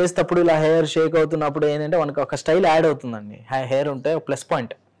చేసేటప్పుడు ఇలా హెయిర్ షేక్ అవుతున్నప్పుడు ఏంటంటే మనకు ఒక స్టైల్ యాడ్ అవుతుందండి. హెయిర్ ఉంటే ప్లస్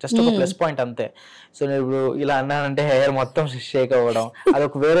పాయింట్, జస్ట్ ఒక ప్లస్ పాయింట్ అంతే. సో నేను ఇప్పుడు ఇలా అన్నానంటే హెయిర్ మొత్తం షేక్ అవ్వడం,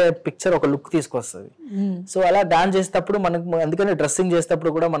 అదొక వేరే పిక్చర్, ఒక లుక్ తీసుకొస్తుంది. సో అలా డాన్స్ చేసేటప్పుడు మనకు, అందుకని డ్రెస్సింగ్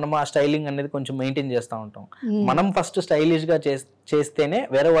చేసేటప్పుడు కూడా మనం ఆ స్టైలింగ్ అనేది కొంచెం మెయింటైన్ చేస్తూ ఉంటాం. మనం ఫస్ట్ స్టైలిష్ గా చేస్తేనే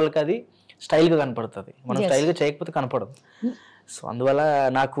వేరే వాళ్ళకి అది స్టైల్ గా కనపడుతుంది. మనం స్టైల్ గా చేయకపోతే కనపడదు. సో అందువల్ల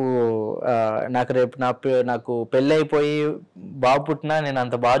నాకు రేపు నాకు పెళ్ళి అయిపోయి బాబు పుట్టినా నేను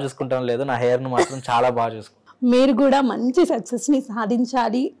అంత బాగా చూసుకుంటాను లేదు, నా హెయిర్ ను మాత్రం చాలా బాగా చూసుకుంటాను. మీరు కూడా మంచి సక్సెస్ ని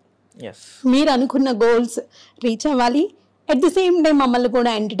సాధించాలి, మీరు అనుకున్న గోల్స్ రీచ్ అవ్వాలి, అట్ ది సేమ్ టైం మమ్మల్ని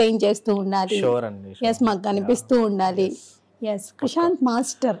కూడా ఎంటర్టైన్ చేస్తూ ఉండాలి. ఎస్, మాకు కనిపిస్తూ ఉండాలి. Yes, Prashanth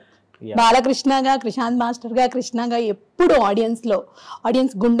master బాలకృష్ణగా, Prashanth master గా, కృష్ణగా ఎప్పుడు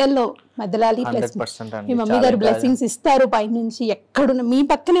ఆడియన్స్ గుండెల్లో మెదలాలి. ప్లస్ మీ మమ్మీ గారు బ్లెస్సింగ్స్ ఇస్తారు పైనుంచి, ఎక్కడున్న మీ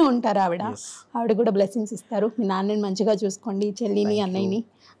పక్కనే ఉంటారు ఆవిడ కూడా బ్లెస్సింగ్స్ ఇస్తారు. మీ నాన్నని మంచిగా చూసుకోండి, చెల్లిని, అన్నయ్యని,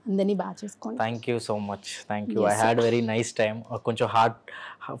 అందరినీ బాగా చూసుకోండి. Thank you so much. Thank you. I had very nice time. కొంచెం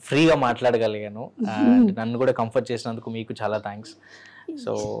ఫ్రీగా మాట్లాడగలిగాను. నన్ను కూడా కంఫర్ట్ చేసినందుకు మీకు చాలా thanks.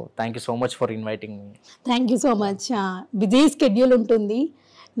 So thank you so much for inviting me. Thank you so much. Busy schedule ఉంటుంది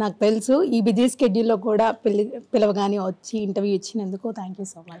నాకు తెలుసు, ఈ బిజీ స్కెడ్యూల్లో కూడా పిలవగానే వచ్చి ఇంటర్వ్యూ ఇచ్చినందుకు thank you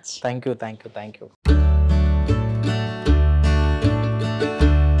so much. Thank you.